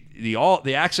it's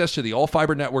the access to the all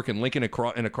fiber network in Lincoln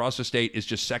and across the state is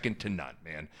just second to none,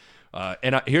 man.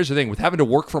 Here's the thing with having to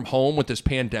work from home with this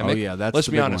pandemic. Let's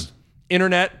be honest.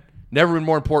 Internet never been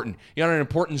more important. You got an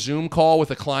important Zoom call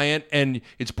with a client and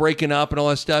it's breaking up and all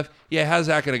that stuff. Yeah, how's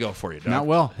that going to go for you, Doug? Not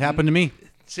well. Happened to me.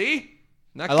 See,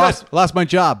 I lost my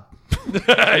job.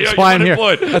 That's why I'm here.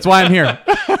 That's why I'm here.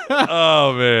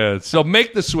 Oh, man. So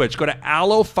make the switch. Go to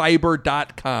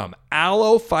allofiber.com.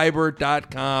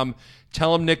 Allofiber.com.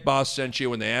 Tell them Nick Baugh sent you.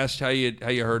 When they asked how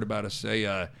you heard about us,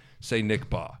 say Nick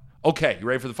Baugh. Okay, you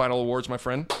ready for the final awards, my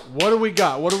friend? What do we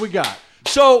got?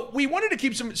 So we wanted to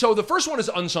keep some. So the first one is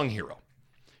Unsung Hero.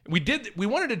 We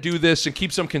wanted to do this and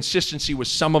keep some consistency with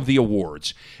some of the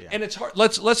awards. Yeah. And it's hard.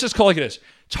 Let's just call it this.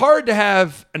 It's hard to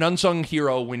have an unsung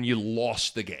hero when you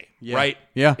lost the game, right?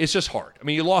 Yeah. It's just hard. I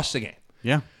mean, you lost the game.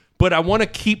 Yeah. But I want to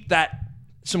keep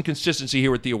some consistency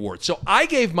here with the awards. So I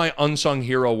gave my unsung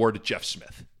hero award to Jeff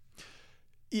Smith.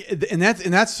 Yeah, and that's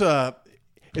it's a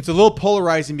little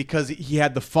polarizing because he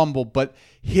had the fumble, but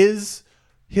his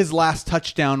last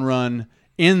touchdown run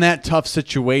in that tough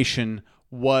situation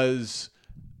was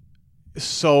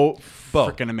so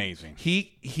freaking amazing.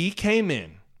 He came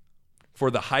in for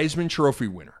the Heisman Trophy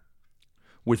winner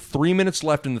with 3 minutes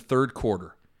left in the third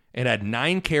quarter and had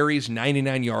 9 carries,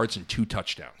 99 yards, and 2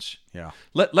 touchdowns. Yeah.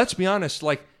 Let's be honest.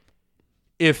 Like,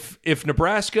 if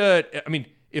Nebraska,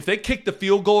 if they kick the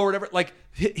field goal or whatever, like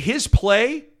his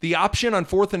play, the option on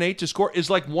 4th and 8 to score is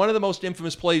like one of the most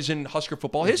infamous plays in Husker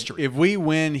football history. If we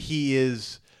win, he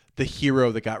is the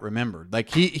hero that got remembered. Like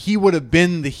he would have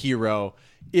been the hero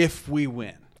if we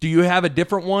win. Do you have a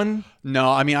different one? No,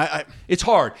 I mean, it's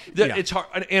hard. It's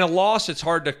hard. In a loss, it's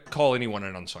hard to call anyone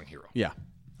an unsung hero. Yeah,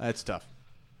 that's tough.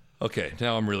 Okay,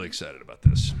 now I'm really excited about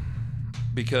this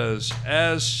because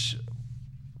as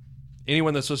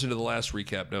anyone that's listened to the last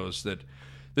recap knows that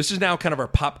this is now kind of our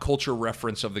pop culture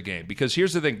reference of the game. Because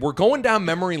here's the thing. We're going down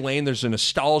memory lane. There's a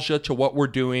nostalgia to what we're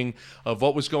doing of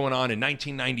what was going on in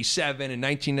 1997 and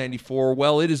 1994.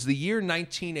 Well, it is the year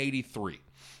 1983.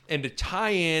 And to tie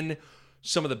in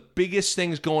some of the biggest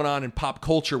things going on in pop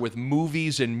culture with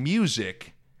movies and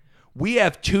music, we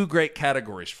have 2 great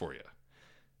categories for you.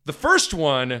 The first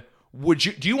one,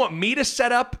 do you want me to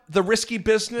set up the Risky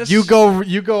Business? You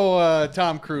go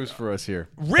Tom Cruise for us here.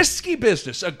 Risky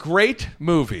Business, a great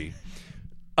movie.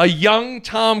 A young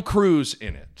Tom Cruise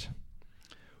in it.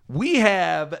 We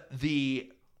have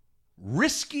the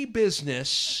Risky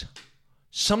Business.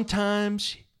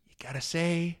 Sometimes you gotta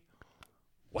say,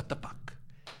 what the fuck?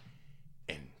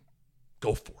 And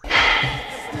go for it.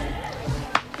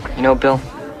 Bill,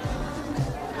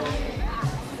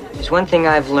 there's one thing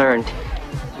I've learned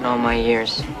in all my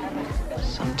years.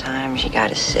 Sometimes you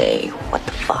gotta say, what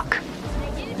the fuck?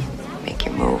 Make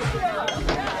your move.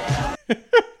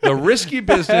 The Risky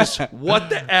Business, what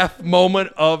the F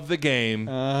moment of the game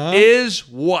is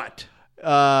what?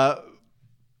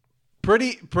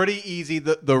 Pretty easy.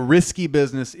 The Risky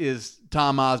Business is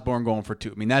Tom Osborne going for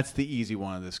 2. I mean, that's the easy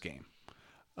one of this game.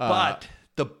 But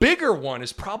the bigger one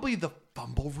is probably the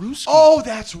Fumblerooski. Oh,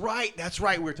 that's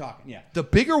right. We're talking. Yeah. The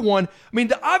bigger one. I mean,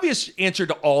 the obvious answer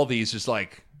to all these is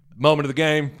like moment of the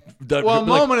game.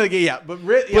 Moment of the game. Yeah, but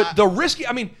the Risky.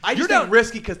 I mean, I just think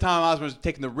Risky because Tom Osborne was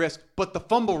taking the risk, but the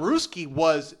Fumblerooski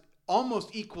was almost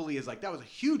equally as like that was a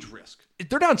huge risk.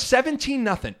 They're down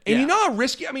 17-0, and you know how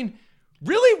risky. I mean,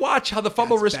 really watch how the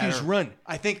Fumblerooskis run.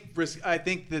 I think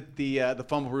that the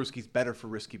Fumblerooski's better for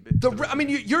Risky. I mean,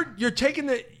 you're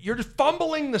taking you're just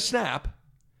fumbling the snap.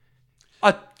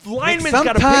 A lineman's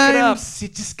got to pick it up. You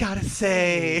just gotta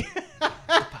say.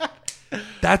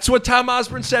 That's what Tom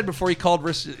Osborne said before he called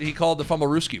the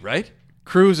Fumblerooski, right?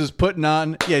 Cruz is putting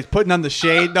on the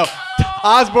shade. No,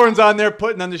 Osborne's on there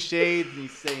putting on the shade, and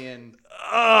he's saying,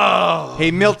 "Oh, hey,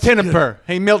 Milt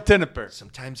Tinniper.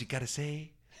 Sometimes you gotta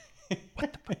say,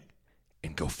 what the fuck,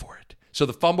 and go for it." So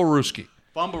the Fumblerooski.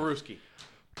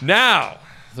 Now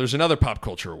there's another pop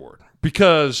culture award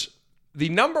because the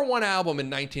number 1 album in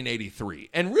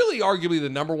 1983, and really arguably the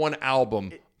number 1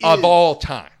 album of all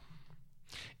time,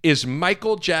 is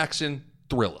Michael Jackson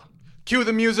Thriller. Cue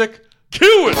the music.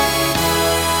 Cue it!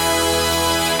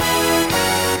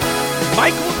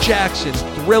 Michael Jackson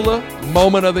Thriller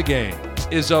moment of the game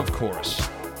is, of course,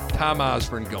 Tom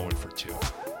Osborne going for 2.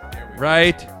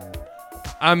 Right?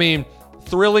 I mean,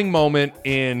 thrilling moment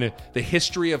in the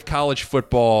history of college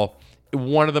football.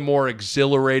 One of the more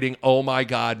exhilarating, oh my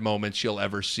God moments you'll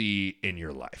ever see in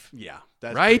your life. Yeah.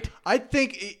 Right? I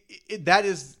think that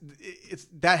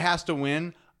has to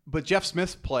win. But Jeff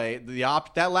Smith's play,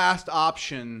 that last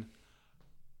option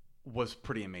was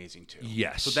pretty amazing too.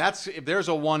 Yes. So if there's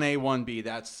a 1A,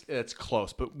 1B, it's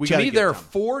close. But to me, there are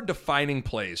 4 defining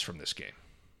plays from this game.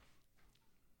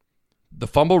 The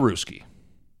fumble Ruski.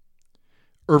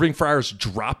 Irving Fryer's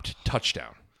dropped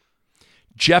touchdown.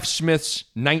 Jeff Smith's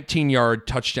 19-yard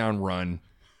touchdown run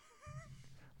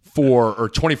or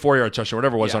 24-yard touchdown,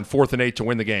 whatever it was, on 4th and 8 to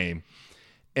win the game.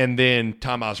 And then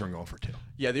Tom Osborne going for 2.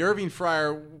 Yeah, the Irving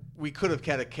Fryer, we could have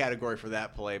had a category for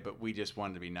that play, but we just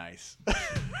wanted to be nice.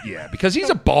 Yeah, because he's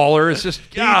a baller. It's just,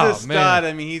 he's a stud. Man.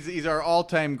 I mean, he's our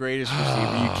all-time greatest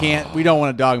receiver. We don't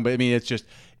want to dog him, but I mean, it's just,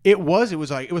 it was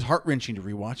heart-wrenching to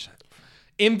rewatch that.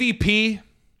 MVP,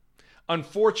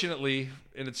 unfortunately,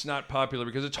 and it's not popular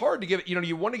because it's hard to give it,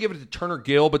 you want to give it to Turner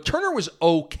Gill, but Turner was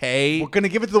okay. We're going to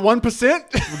give it to the 1%?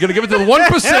 We're going to give it to the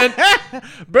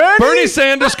 1%. Bernie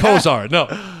Sanders Kosar. No,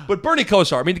 but Bernie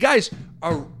Kosar. I mean, the guy's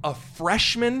a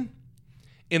freshman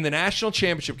in the national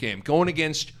championship game going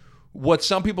against what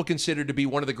some people consider to be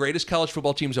one of the greatest college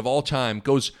football teams of all time,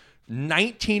 goes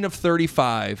 19 of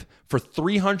 35 for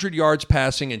 300 yards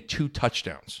passing and 2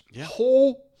 touchdowns. Yeah.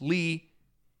 Holy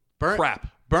crap.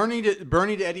 Bernie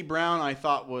to Eddie Brown, I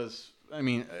thought was,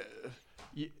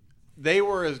 they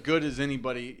were as good as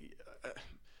anybody.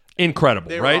 Incredible,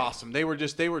 they right? Were awesome. They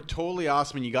were totally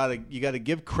awesome, and you gotta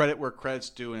give credit where credit's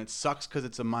due. And it sucks because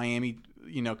it's a Miami,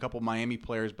 a couple Miami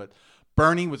players, but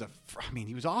Bernie was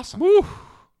he was awesome. Woo.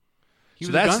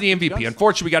 So that's the MVP.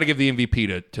 Unfortunately, we got to give the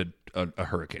MVP to a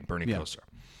Hurricane, Bernie Kosar.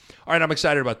 All right, I'm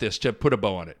excited about this, to put a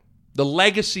bow on it. The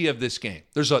legacy of this game.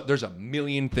 There's a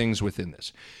million things within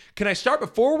this. Can I start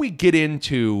before we get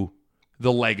into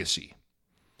the legacy?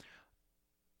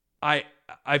 I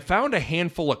found a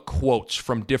handful of quotes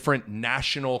from different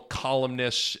national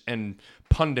columnists and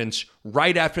pundits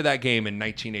right after that game in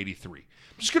 1983. I'm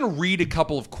just going to read a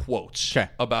couple of quotes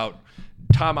about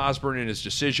Tom Osborne and his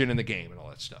decision in the game and all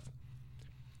that stuff.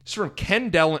 It's from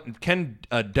Ken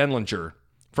Denlinger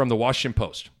from the Washington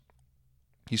Post.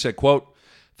 He said, quote,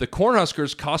 "The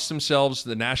Cornhuskers cost themselves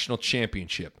the national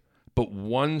championship, but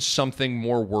won something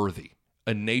more worthy,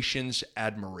 a nation's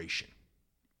admiration."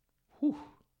 Whew.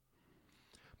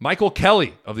 Michael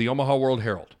Kelly of the Omaha World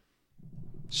Herald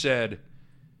said,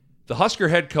 "The Husker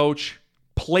head coach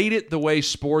played it the way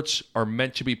sports are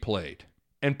meant to be played,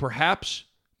 and perhaps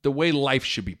the way life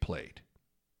should be played.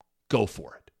 Go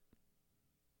for it."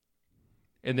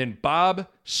 And then Bob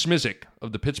Smizik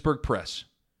of the Pittsburgh Press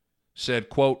said,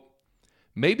 quote,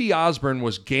 "Maybe Osborne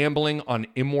was gambling on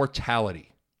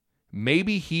immortality.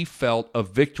 Maybe he felt a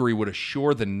victory would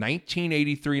assure the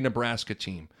 1983 Nebraska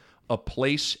team a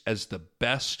place as the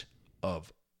best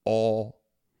of all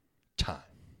time."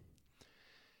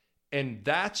 And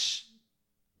that's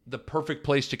the perfect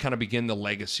place to kind of begin the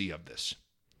legacy of this.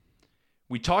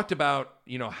 We talked about,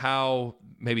 how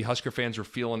maybe Husker fans were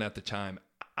feeling at the time.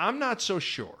 I'm not so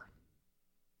sure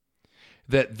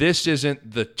that this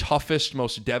isn't the toughest,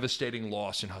 most devastating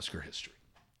loss in Husker history.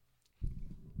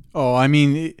 Oh,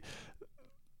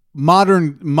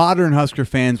 modern Husker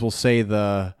fans will say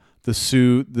the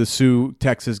Sioux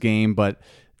Texas game, but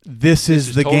this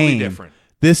is the totally game. Different.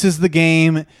 This is the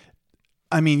game.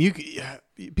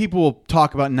 People will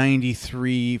talk about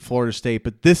 93 Florida State,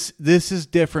 but this is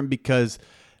different because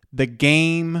the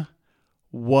game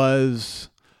was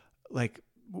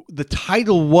the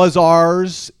title was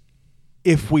ours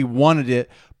if we wanted it,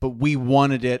 but we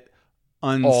wanted it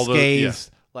unscathed,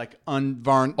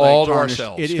 unvarnished. All to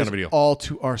ourselves. It is all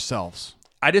to ourselves.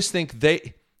 I just think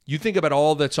you think about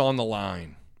all that's on the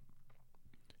line.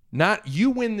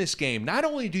 You win this game. Not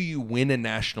only do you win a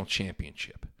national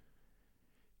championship,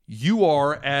 you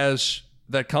are, as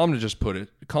that columnist just put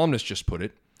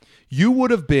it, you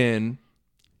would have been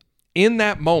in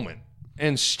that moment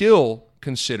and still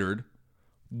considered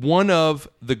one of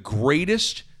the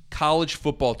greatest college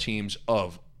football teams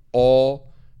of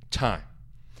all time.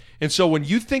 And so when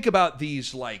you think about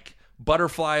these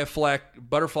butterfly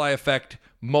effect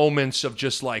moments of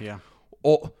just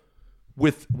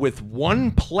with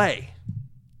one play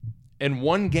and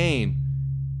one game,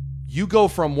 you go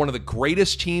from one of the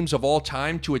greatest teams of all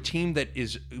time to a team that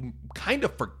is kind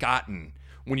of forgotten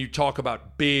when you talk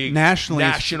about big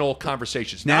national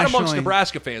conversations. Not amongst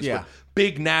Nebraska fans, but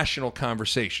big national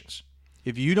conversations.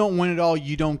 If you don't win it all,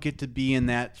 you don't get to be in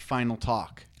that final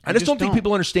talk. I just don't think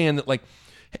people understand that, like,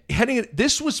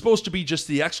 this was supposed to be just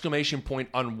the exclamation point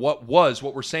on what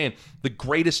we're saying, the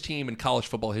greatest team in college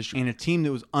football history. And a team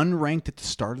that was unranked at the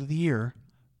start of the year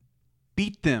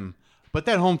beat them. But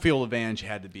that home field advantage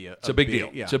had to be it's a big deal.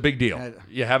 Yeah. It's a big deal.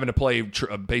 You're having to play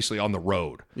basically on the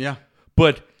road. Yeah.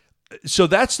 But so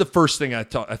that's the first thing I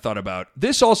thought about.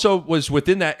 This also was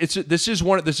within that. This is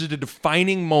a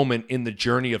defining moment in the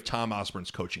journey of Tom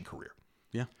Osborne's coaching career.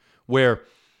 Yeah. Where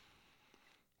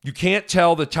you can't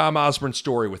tell the Tom Osborne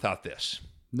story without this.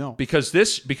 No. Because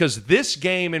this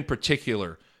game in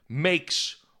particular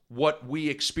makes what we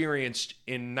experienced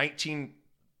in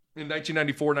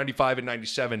 1994, 95, and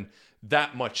 97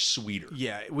 that much sweeter.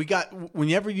 Yeah,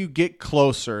 whenever you get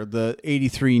closer, the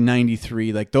 83,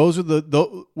 93, like those are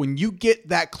the when you get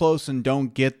that close and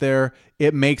don't get there,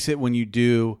 it makes it when you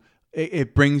do,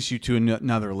 it brings you to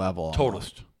another level.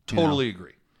 Totally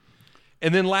agree.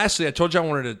 And then lastly, I told you I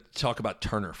wanted to talk about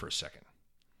Turner for a second.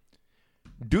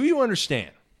 Do you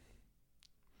understand?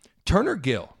 Turner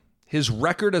Gill, his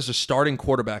record as a starting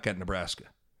quarterback at Nebraska,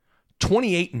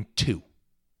 28-2.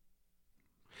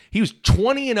 He was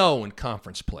 20-0 in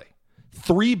conference play,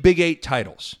 3 Big 8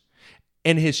 titles,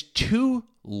 and his 2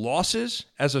 losses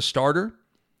as a starter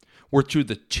were to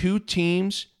the 2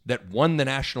 teams that won the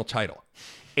national title.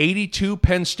 82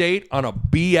 Penn State on a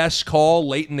BS call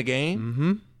late in the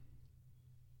game,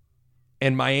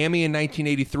 and Miami in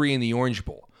 1983 in the Orange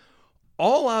Bowl.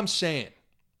 All I'm saying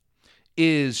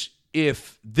is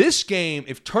if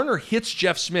Turner hits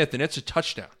Jeff Smith and it's a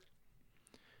touchdown,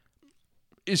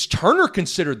 is Turner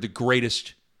considered the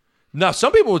greatest? Now,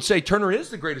 some people would say Turner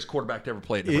is the greatest quarterback to ever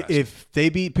play at Nebraska. If they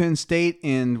beat Penn State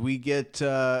and we get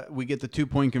the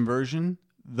 2-point conversion,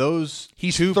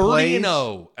 he's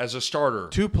 30-0 as a starter.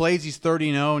 2 plays, he's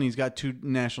 30-0, and he's got 2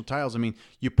 national titles. I mean,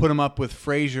 you put him up with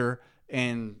Frazier,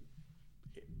 and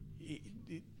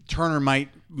Turner might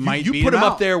you put him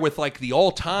up there with like the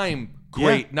all-time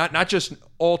great, not just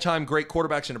all-time great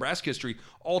quarterbacks in Nebraska history,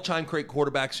 all-time great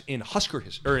quarterbacks in Husker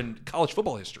history or in college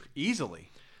football history,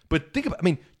 easily. But think about,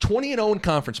 20-0 in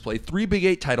conference play, 3 Big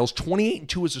 8 titles,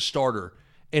 28-2 as a starter,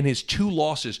 and his 2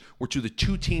 losses were to the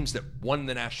 2 teams that won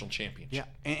the national championship. Yeah,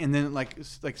 and then like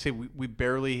say we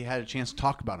barely had a chance to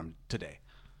talk about him today.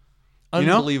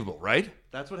 Unbelievable, right?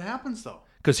 That's what happens though.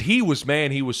 Because he was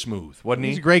smooth, wasn't he?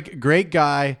 He's a great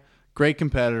guy, great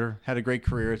competitor, had a great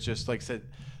career. It's just like I said,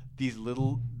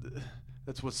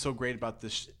 that's what's so great about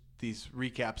these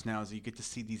recaps now is that you get to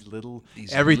see these little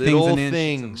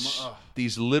things,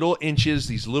 these little inches,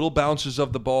 these little bounces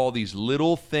of the ball, these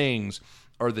little things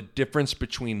are the difference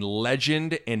between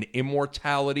legend and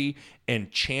immortality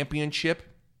and championship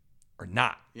or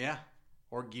not. Yeah.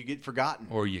 Or you get forgotten.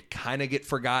 Or you kind of get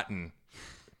forgotten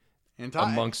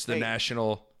amongst the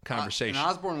national conversation. And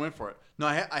Osborne went for it. No,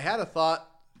 I had a thought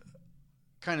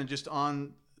kind of just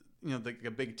on, a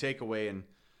big takeaway. And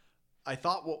I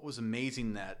thought what was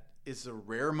amazing that is a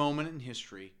rare moment in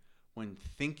history when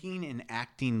thinking and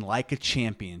acting like a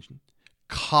champion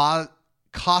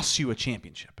costs you a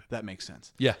championship, if that makes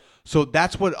sense. Yeah. So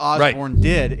that's what Osborne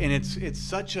did. And it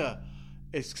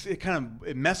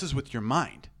messes with your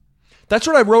mind. That's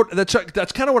what I wrote.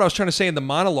 That's kind of what I was trying to say in the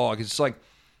monologue. It's like,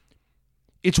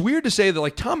 it's weird to say that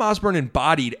like Tom Osborne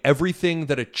embodied everything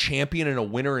that a champion and a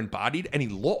winner embodied, and he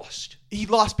lost. He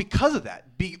lost because of that.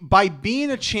 By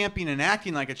being a champion and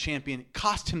acting like a champion, it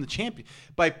cost him the champion.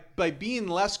 By being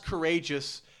less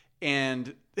courageous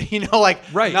and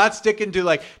not sticking to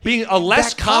like being a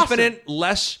less confident,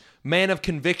 less man of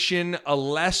conviction, a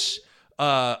less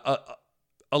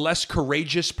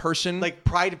courageous person, like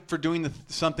pride for doing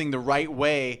something the right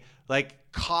way,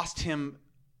 like cost him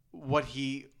what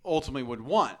he ultimately would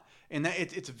want. And that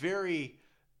it's a very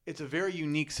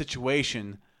unique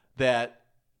situation that,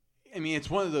 it's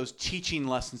one of those teaching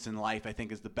lessons in life, I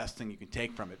think, is the best thing you can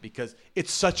take from it because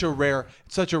it's such a rare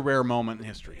moment in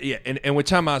history. Yeah. And with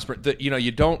Tom Osborne,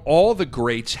 you don't, all the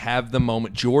greats have the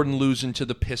moment. Jordan losing to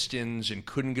the Pistons and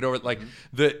couldn't get over it. Like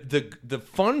the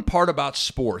fun part about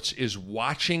sports is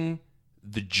watching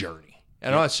the journey. I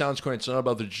know that sounds quaint. It's not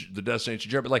about the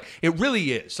destination journey, but like it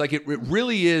really is. Like it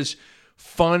really is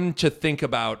fun to think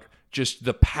about just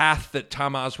the path that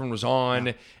Tom Osborne was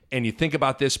on, and you think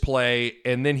about this play,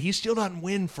 and then he still doesn't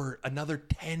win for another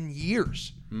 10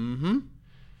 years. Mm-hmm.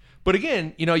 But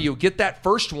again, you get that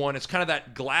first one, it's kind of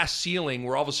that glass ceiling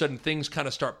where all of a sudden things kind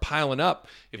of start piling up.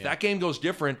 If that game goes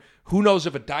different, who knows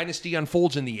if a dynasty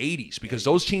unfolds in the 80s, because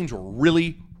those teams were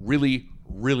really, really,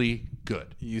 really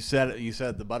good. You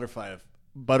said the butterfly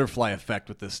butterfly effect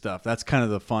with this stuff. That's kind of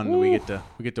the fun. We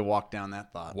get to walk down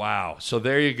that thought. Wow. So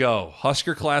there you go.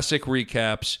 Husker Classic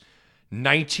recaps.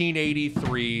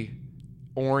 1983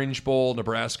 Orange Bowl,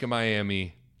 Nebraska,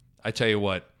 Miami. I tell you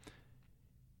what,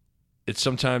 it's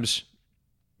sometimes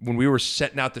when we were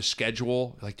setting out the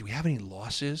schedule, like, do we have any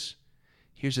losses?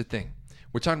 Here's the thing.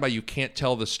 We're talking about you can't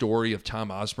tell the story of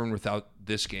Tom Osborne without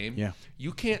this game. Yeah.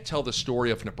 You can't tell the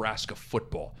story of Nebraska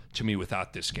football to me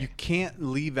without this game. You can't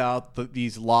leave out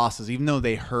these losses, even though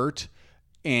they hurt,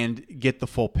 and get the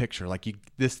full picture. Like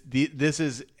this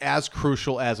is as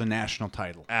crucial as a national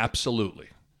title. Absolutely.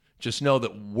 Just know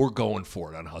that we're going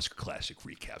for it on Husker Classic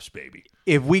Recaps, baby.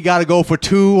 If we got to go for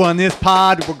 2 on this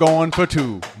pod, we're going for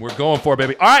 2. We're going for it,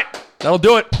 baby. All right. That'll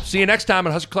do it. See you next time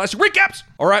on Husker Classic Recaps.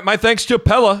 All right, my thanks to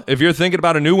Pella. If you're thinking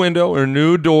about a new window or a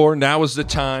new door, now is the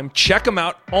time. Check them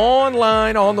out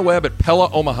online on the web at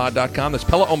PellaOmaha.com. That's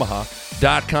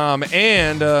PellaOmaha.com.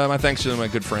 And my thanks to my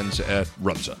good friends at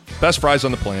Runza. Best fries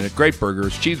on the planet, great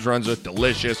burgers, cheese Runza,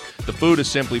 delicious. The food is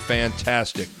simply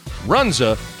fantastic.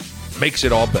 Runza makes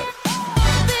it all better.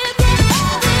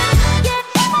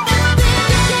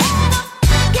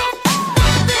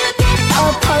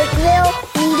 A Parkville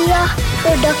Media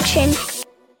Production.